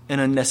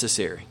and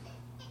unnecessary.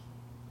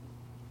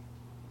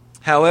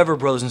 However,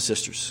 brothers and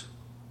sisters,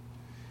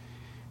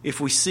 if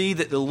we see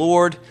that the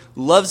Lord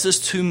loves us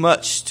too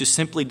much to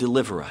simply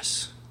deliver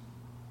us,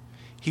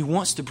 He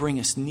wants to bring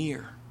us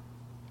near.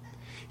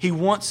 He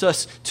wants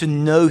us to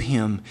know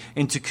Him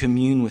and to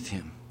commune with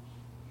Him.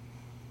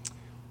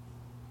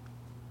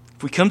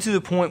 If we come to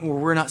the point where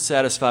we're not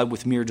satisfied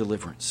with mere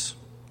deliverance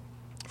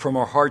from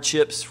our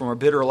hardships, from our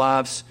bitter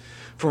lives,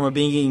 from our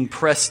being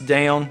pressed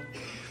down,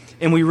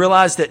 and we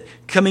realize that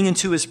coming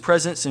into His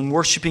presence and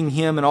worshiping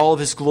Him in all of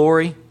His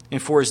glory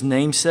and for His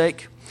name's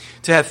sake,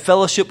 to have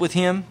fellowship with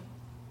Him,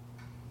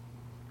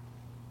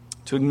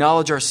 to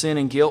acknowledge our sin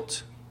and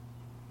guilt,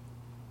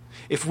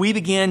 if we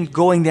begin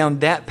going down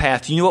that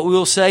path, you know what we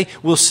will say?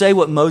 We'll say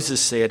what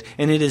Moses said,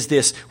 and it is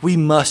this: we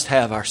must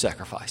have our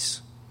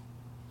sacrifice.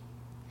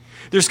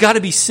 There's got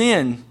to be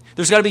sin.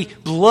 There's got to be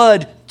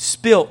blood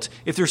spilt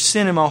if there's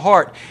sin in my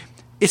heart.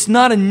 It's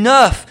not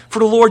enough for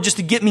the Lord just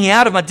to get me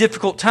out of my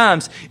difficult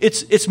times.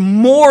 It's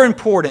more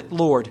important,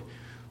 Lord,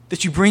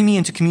 that you bring me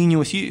into communion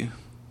with you.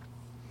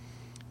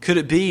 Could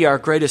it be our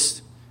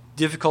greatest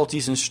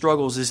difficulties and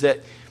struggles is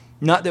that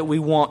not that we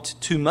want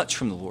too much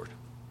from the Lord?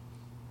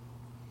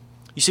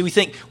 You see, we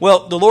think,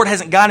 well, the Lord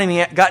hasn't gotten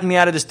me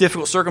out of this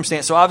difficult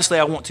circumstance, so obviously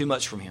I want too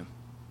much from Him.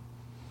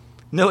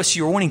 No, it's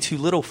you're wanting too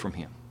little from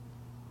Him.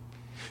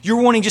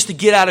 You're wanting just to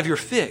get out of your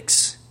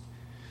fix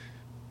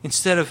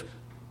instead of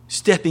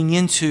stepping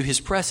into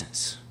His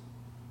presence.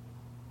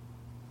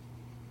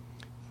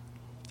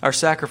 Our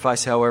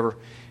sacrifice, however,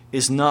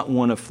 is not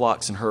one of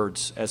flocks and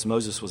herds, as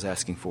Moses was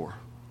asking for.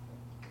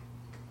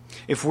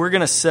 If we're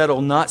going to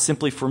settle not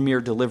simply for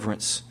mere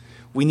deliverance,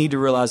 we need to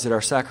realize that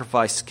our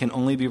sacrifice can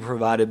only be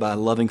provided by a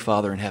loving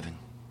Father in heaven.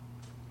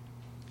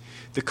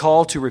 The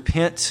call to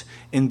repent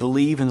and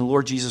believe in the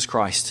Lord Jesus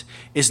Christ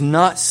is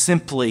not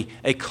simply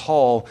a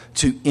call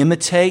to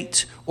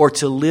imitate or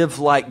to live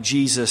like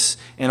Jesus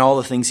and all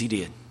the things He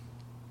did.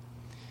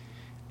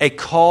 A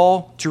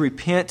call to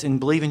repent and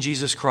believe in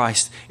Jesus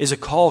Christ is a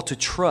call to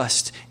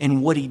trust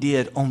in what He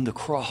did on the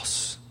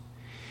cross.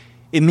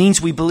 It means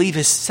we believe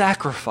His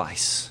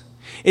sacrifice.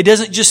 It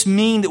doesn't just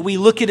mean that we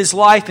look at His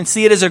life and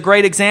see it as a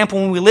great example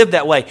when we live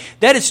that way.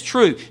 That is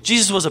true.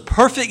 Jesus was a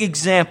perfect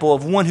example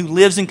of one who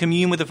lives in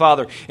communion with the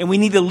Father. And we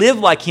need to live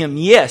like Him,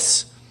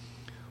 yes.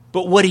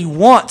 But what He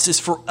wants is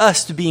for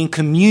us to be in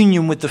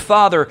communion with the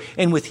Father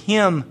and with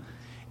Him.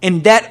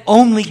 And that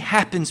only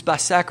happens by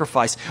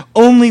sacrifice.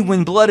 Only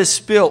when blood is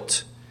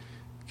spilt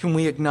can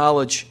we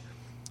acknowledge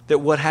that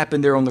what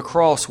happened there on the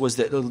cross was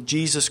that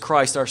Jesus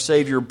Christ, our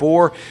Savior,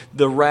 bore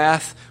the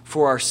wrath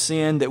for our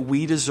sin that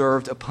we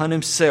deserved upon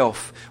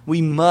Himself.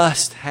 We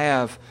must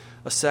have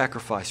a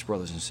sacrifice,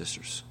 brothers and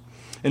sisters.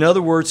 In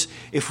other words,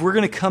 if we're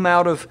going to come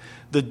out of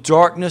the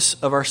darkness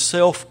of our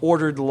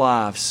self-ordered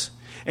lives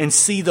and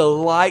see the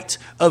light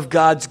of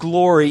God's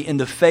glory in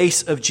the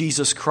face of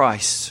Jesus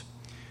Christ,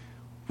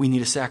 we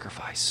need a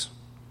sacrifice.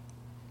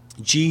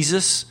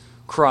 Jesus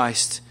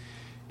Christ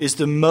is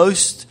the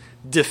most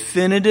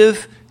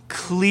definitive,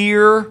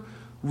 clear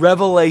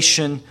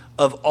revelation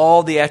of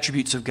all the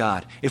attributes of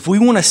God. If we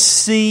want to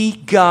see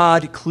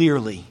God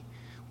clearly,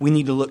 we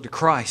need to look to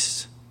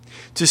Christ.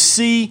 To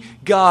see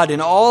God in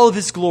all of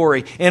His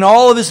glory and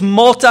all of His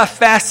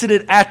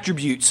multifaceted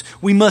attributes,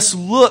 we must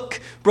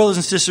look, brothers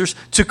and sisters,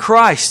 to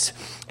Christ.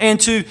 And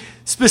to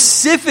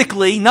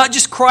specifically, not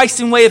just Christ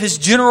in way of His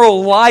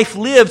general life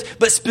lived,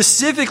 but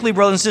specifically,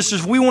 brothers and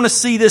sisters, we want to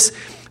see this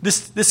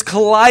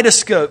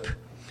kaleidoscope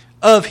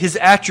of His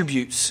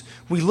attributes.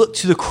 We look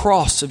to the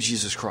cross of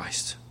Jesus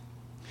Christ.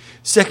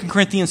 2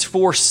 Corinthians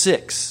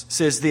 4:6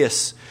 says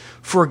this,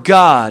 "For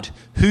God,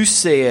 who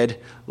said,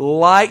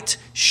 'Light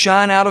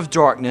shine out of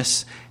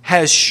darkness,'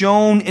 has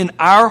shone in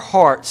our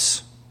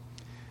hearts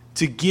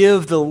to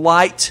give the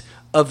light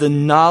of the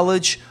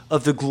knowledge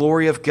of the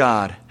glory of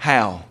God."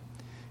 How?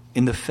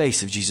 In the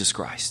face of Jesus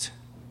Christ.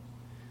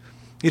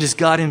 It is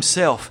God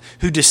Himself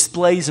who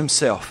displays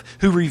Himself,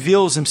 who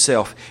reveals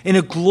Himself in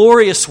a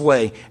glorious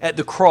way at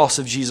the cross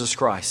of Jesus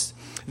Christ.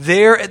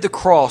 There at the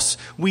cross,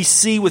 we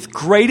see with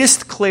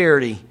greatest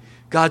clarity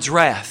God's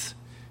wrath,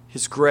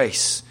 His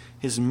grace,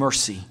 His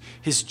mercy,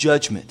 His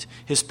judgment,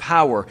 His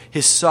power,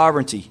 His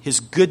sovereignty, His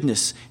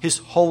goodness, His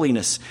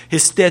holiness,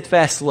 His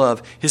steadfast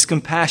love, His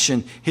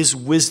compassion, His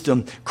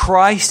wisdom.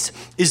 Christ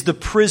is the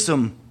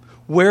prism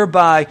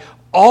whereby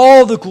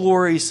all the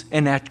glories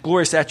and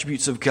glorious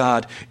attributes of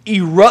God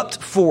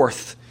erupt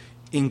forth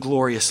in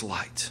glorious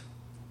light.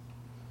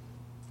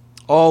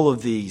 All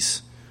of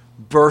these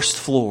burst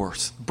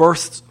forth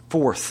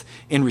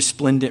in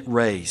resplendent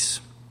rays.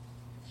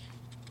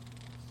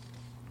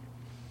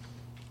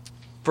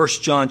 1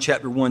 John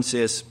chapter 1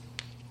 says,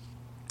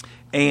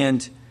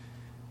 "And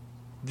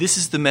this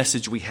is the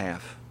message we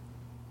have.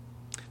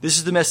 This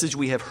is the message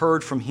we have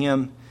heard from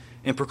Him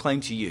and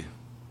proclaimed to you,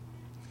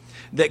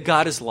 that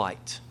God is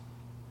light,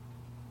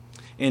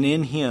 and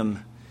in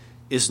Him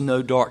is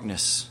no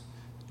darkness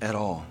at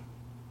all."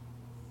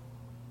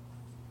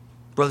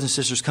 Brothers and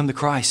sisters, come to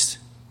Christ.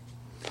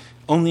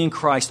 Only in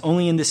Christ,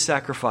 only in this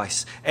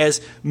sacrifice.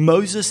 As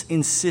Moses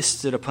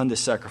insisted upon this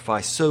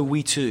sacrifice, so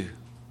we too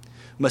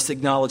must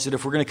acknowledge that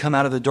if we're going to come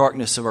out of the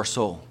darkness of our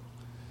soul,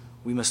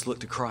 we must look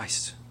to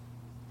Christ.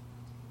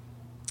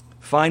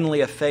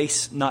 Finally, a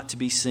face not to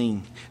be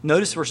seen.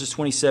 Notice verses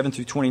 27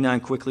 through 29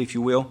 quickly, if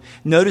you will.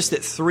 Notice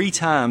that 3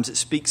 times it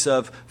speaks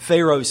of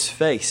Pharaoh's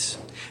face.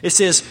 It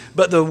says,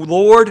 "But the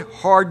Lord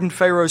hardened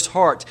Pharaoh's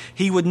heart.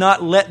 He would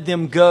not let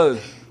them go.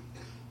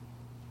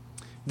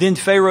 Then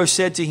Pharaoh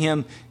said to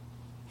him,"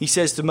 he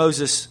says to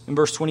Moses in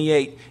verse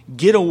 28,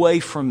 "Get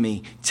away from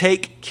me.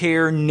 Take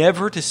care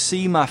never to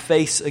see my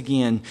face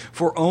again.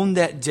 For on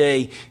that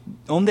day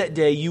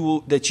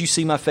that you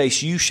see my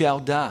face, you shall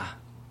die."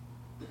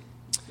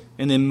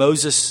 And then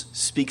Moses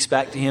speaks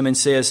back to him and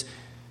says,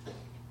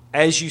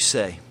 "As you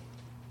say,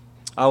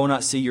 I will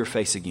not see your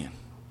face again."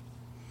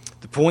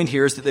 The point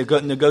here is that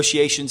the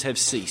negotiations have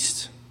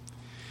ceased.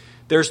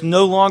 There's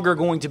no longer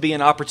going to be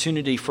an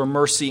opportunity for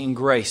mercy and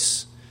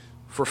grace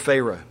for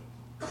Pharaoh.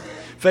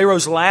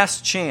 Pharaoh's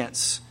last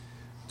chance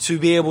to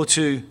be able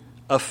to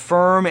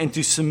affirm and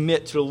to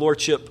submit to the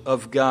lordship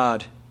of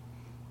God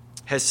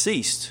has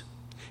ceased.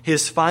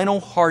 His final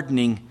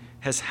hardening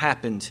has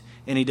happened,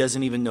 and he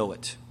doesn't even know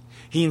it.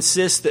 He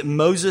insists that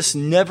Moses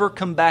never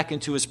come back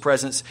into his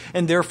presence,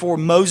 and therefore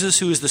Moses,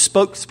 who is the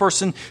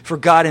spokesperson for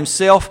God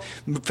Himself,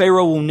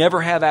 Pharaoh will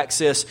never have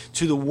access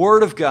to the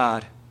Word of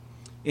God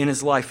in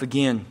his life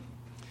again.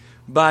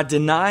 By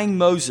denying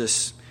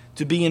Moses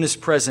to be in his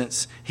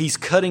presence, he's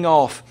cutting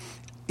off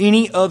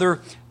any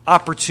other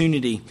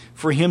opportunity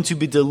for him to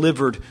be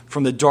delivered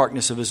from the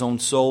darkness of his own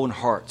soul and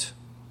heart.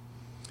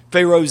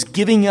 Pharaoh's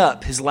giving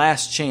up his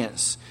last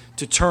chance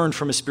to turn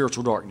from his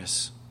spiritual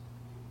darkness.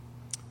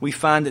 We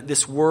find that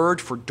this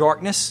word for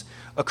darkness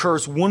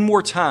occurs one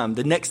more time.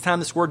 The next time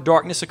this word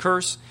darkness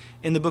occurs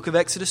in the book of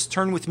Exodus?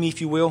 Turn with me,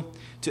 if you will,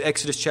 to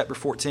Exodus chapter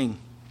 14.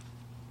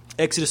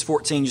 Exodus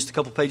 14, just a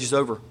couple pages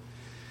over.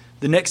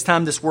 The next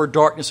time this word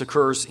darkness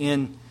occurs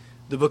in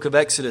the book of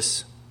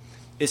Exodus,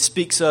 it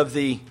speaks of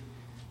the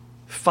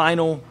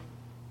final,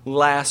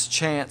 last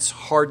chance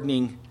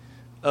hardening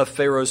of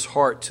Pharaoh's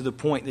heart to the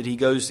point that he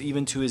goes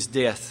even to his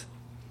death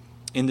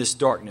in this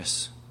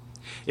darkness.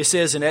 It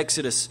says in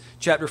Exodus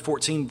chapter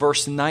 14,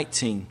 verse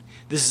 19,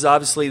 this is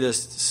obviously the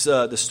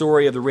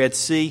story of the Red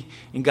Sea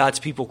and God's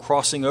people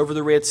crossing over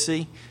the Red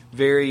Sea.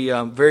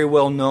 Very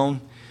well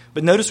known.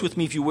 But notice with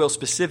me, if you will,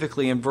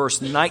 specifically in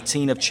verse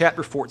 19 of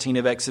chapter 14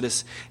 of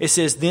Exodus, it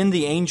says, "Then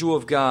the angel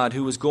of God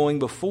who was going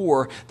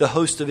before the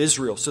host of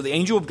Israel." So the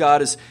angel of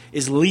God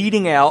is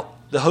leading out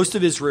the host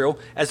of Israel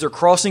as they're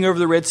crossing over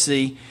the Red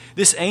Sea.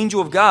 This angel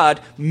of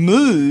God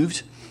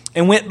moved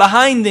and went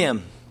behind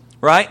them,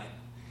 right?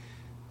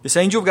 This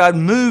angel of God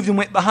moved and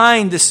went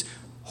behind this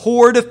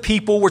horde of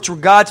people, which were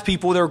God's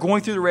people that were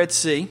going through the Red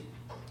Sea.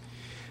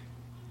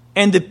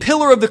 And the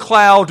pillar of the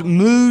cloud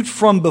moved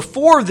from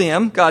before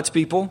them, God's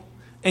people,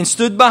 and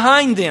stood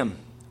behind them.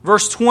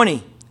 Verse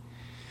 20.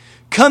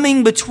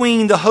 Coming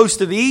between the host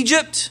of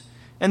Egypt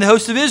and the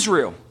host of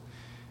Israel.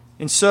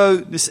 And so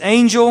this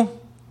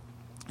angel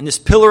and this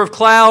pillar of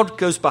cloud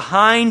goes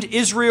behind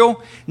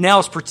Israel. Now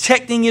it's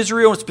protecting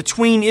Israel. It's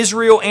between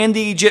Israel and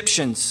the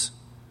Egyptians.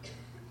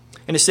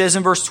 And it says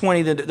in verse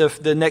 20,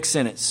 the next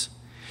sentence,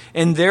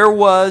 "And there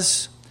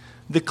was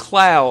the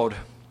cloud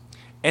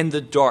and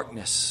the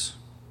darkness,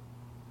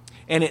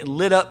 and it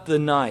lit up the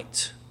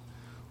night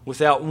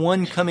without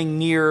one coming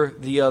near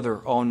the other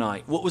all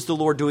night." What was the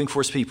Lord doing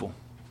for His people?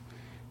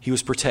 He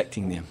was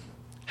protecting them.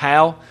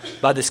 How?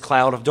 By this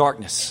cloud of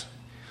darkness.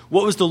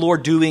 What was the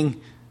Lord doing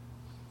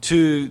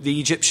to the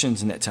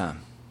Egyptians in that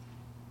time?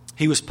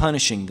 He was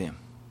punishing them.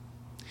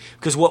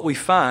 Because what we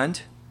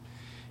find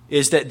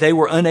is that they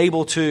were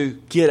unable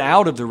to get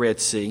out of the Red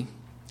Sea.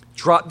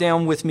 Drop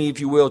down with me, if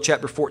you will,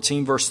 chapter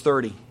 14, verse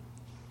 30.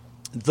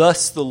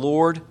 "Thus the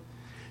Lord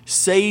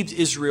saved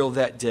Israel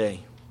that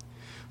day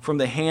from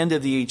the hand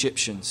of the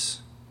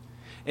Egyptians.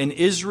 And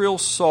Israel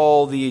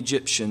saw the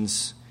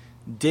Egyptians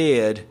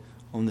dead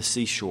on the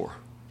seashore."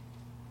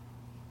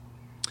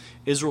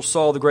 Israel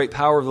saw the great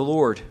power of the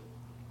Lord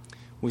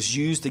was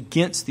used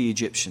against the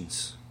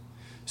Egyptians.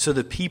 So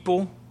the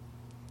people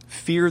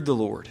feared the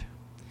Lord,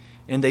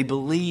 and they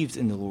believed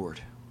in the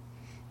Lord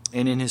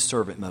and in His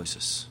servant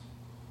Moses.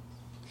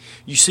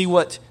 You see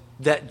what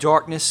that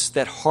darkness,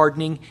 that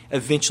hardening,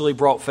 eventually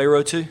brought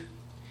Pharaoh to?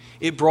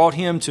 It brought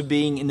him to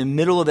being in the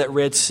middle of that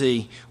Red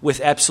Sea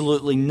with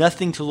absolutely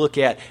nothing to look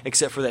at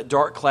except for that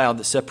dark cloud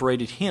that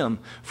separated him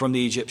from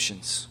the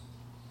Egyptians.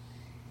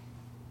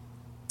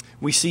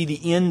 We see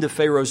the end of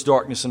Pharaoh's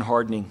darkness and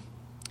hardening,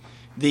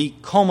 the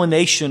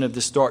culmination of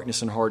this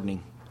darkness and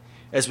hardening,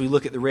 as we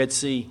look at the Red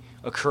Sea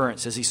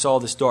occurrence, as he saw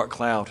this dark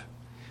cloud,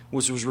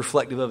 which was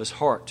reflective of his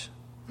heart.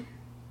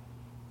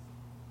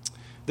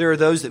 There are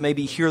those that may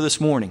be here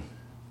this morning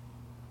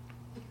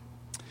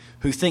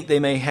who think they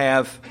may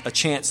have a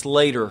chance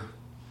later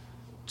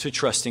to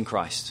trust in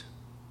Christ.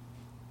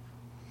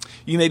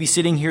 You may be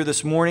sitting here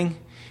this morning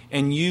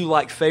and you,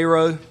 like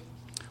Pharaoh,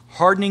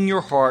 hardening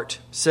your heart,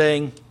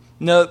 saying,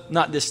 "No,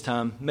 not this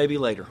time, maybe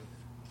later.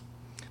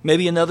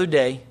 Maybe another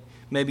day,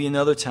 maybe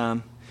another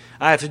time.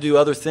 I have to do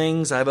other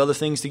things. I have other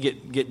things to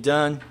get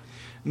done.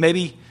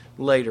 Maybe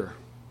later."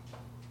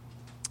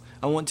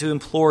 I want to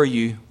implore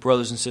you,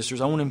 brothers and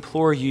sisters, I want to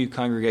implore you,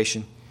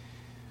 congregation,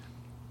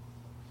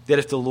 that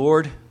if the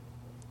Lord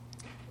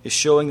is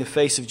showing the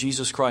face of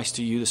Jesus Christ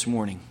to you this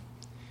morning,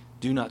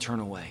 do not turn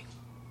away.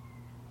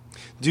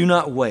 Do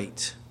not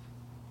wait.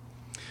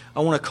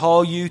 I want to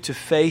call you to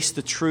face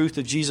the truth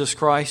of Jesus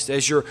Christ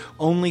as your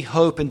only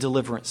hope and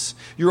deliverance,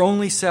 your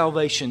only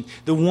salvation,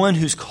 the one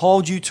who's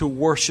called you to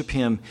worship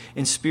Him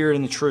in spirit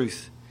and the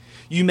truth.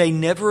 You may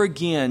never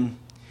again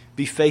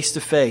be face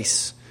to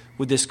face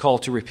with this call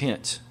to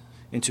repent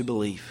and to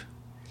believe.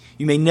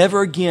 You may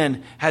never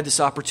again have this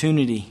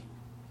opportunity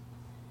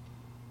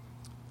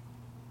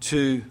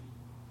to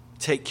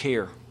take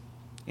care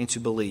and to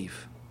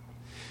believe.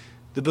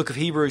 The book of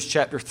Hebrews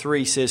chapter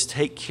 3 says,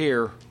 "Take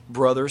care,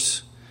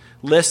 brothers,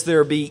 lest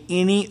there be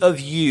any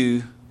of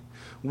you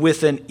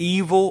with an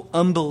evil,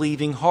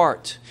 unbelieving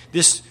heart."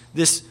 This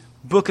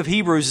book of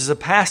Hebrews is a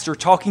pastor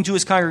talking to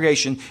his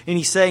congregation, and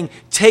he's saying,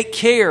 take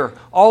care,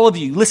 all of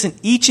you. Listen,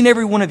 each and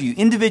every one of you,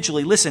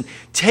 individually, listen.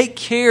 Take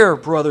care,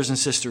 brothers and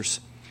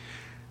sisters,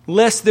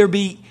 lest there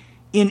be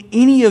in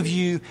any of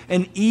you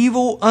an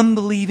evil,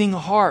 unbelieving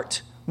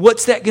heart.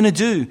 What's that going to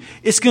do?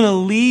 It's going to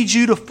lead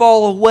you to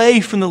fall away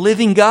from the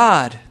living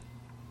God.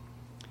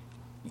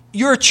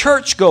 You're a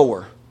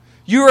churchgoer.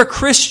 You're a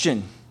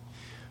Christian.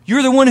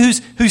 You're the one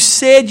who's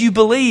said you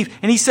believe.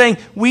 And he's saying,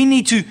 we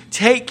need to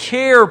take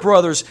care,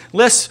 brothers,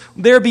 lest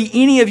there be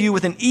any of you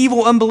with an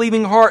evil,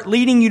 unbelieving heart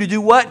leading you to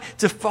do what?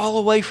 To fall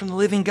away from the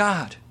living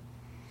God.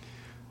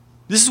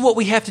 This is what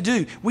we have to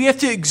do. We have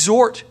to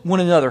exhort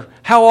one another.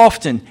 How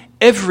often?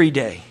 Every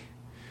day.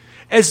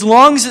 As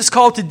long as it's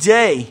called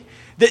today,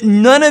 that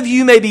none of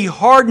you may be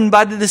hardened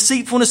by the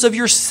deceitfulness of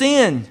your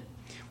sin.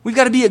 We've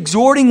got to be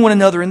exhorting one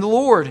another in the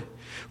Lord.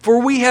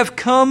 For we have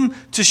come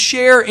to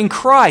share in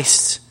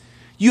Christ.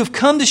 You have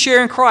come to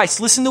share in Christ.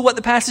 Listen to what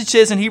the passage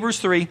says in Hebrews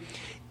 3.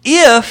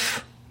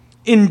 If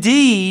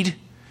indeed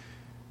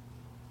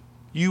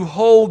you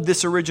hold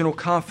this original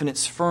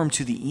confidence firm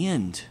to the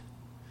end.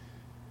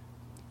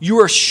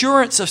 Your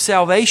assurance of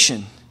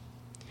salvation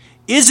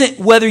isn't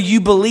whether you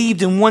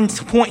believed in one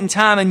point in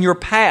time in your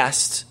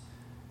past.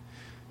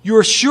 Your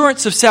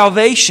assurance of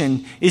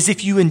salvation is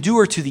if you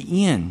endure to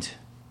the end.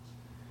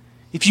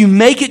 If you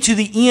make it to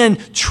the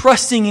end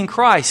trusting in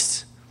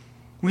Christ.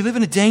 We live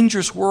in a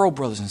dangerous world,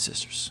 brothers and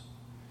sisters.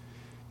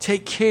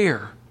 Take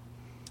care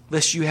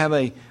lest you have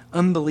an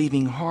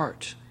unbelieving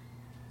heart.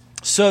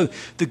 So,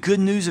 the good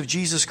news of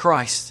Jesus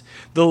Christ,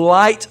 the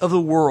light of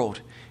the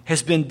world,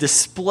 has been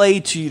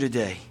displayed to you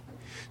today.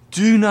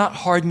 Do not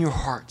harden your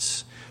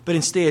hearts, but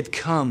instead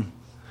come,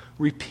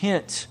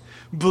 repent,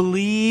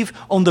 believe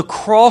on the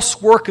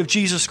cross work of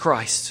Jesus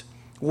Christ.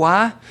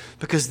 Why?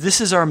 Because this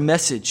is our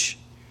message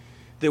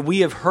that we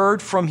have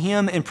heard from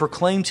Him and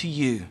proclaimed to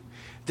you,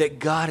 that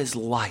God is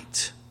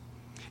light,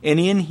 and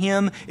in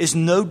Him is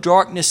no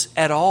darkness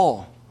at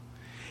all.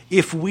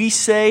 If we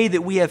say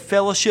that we have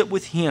fellowship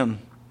with Him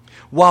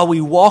while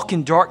we walk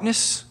in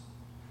darkness,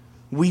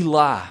 we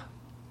lie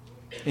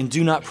and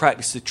do not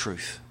practice the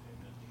truth.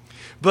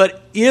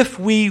 But if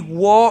we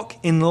walk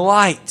in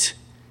light,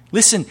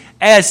 listen,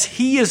 as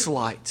He is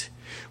light,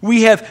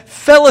 we have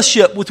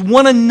fellowship with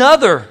one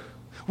another.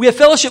 We have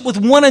fellowship with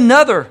one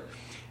another.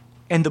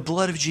 And the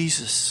blood of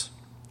Jesus,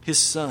 His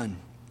Son,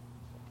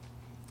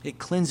 it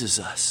cleanses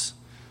us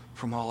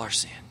from all our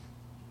sin.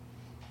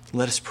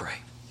 Let us pray.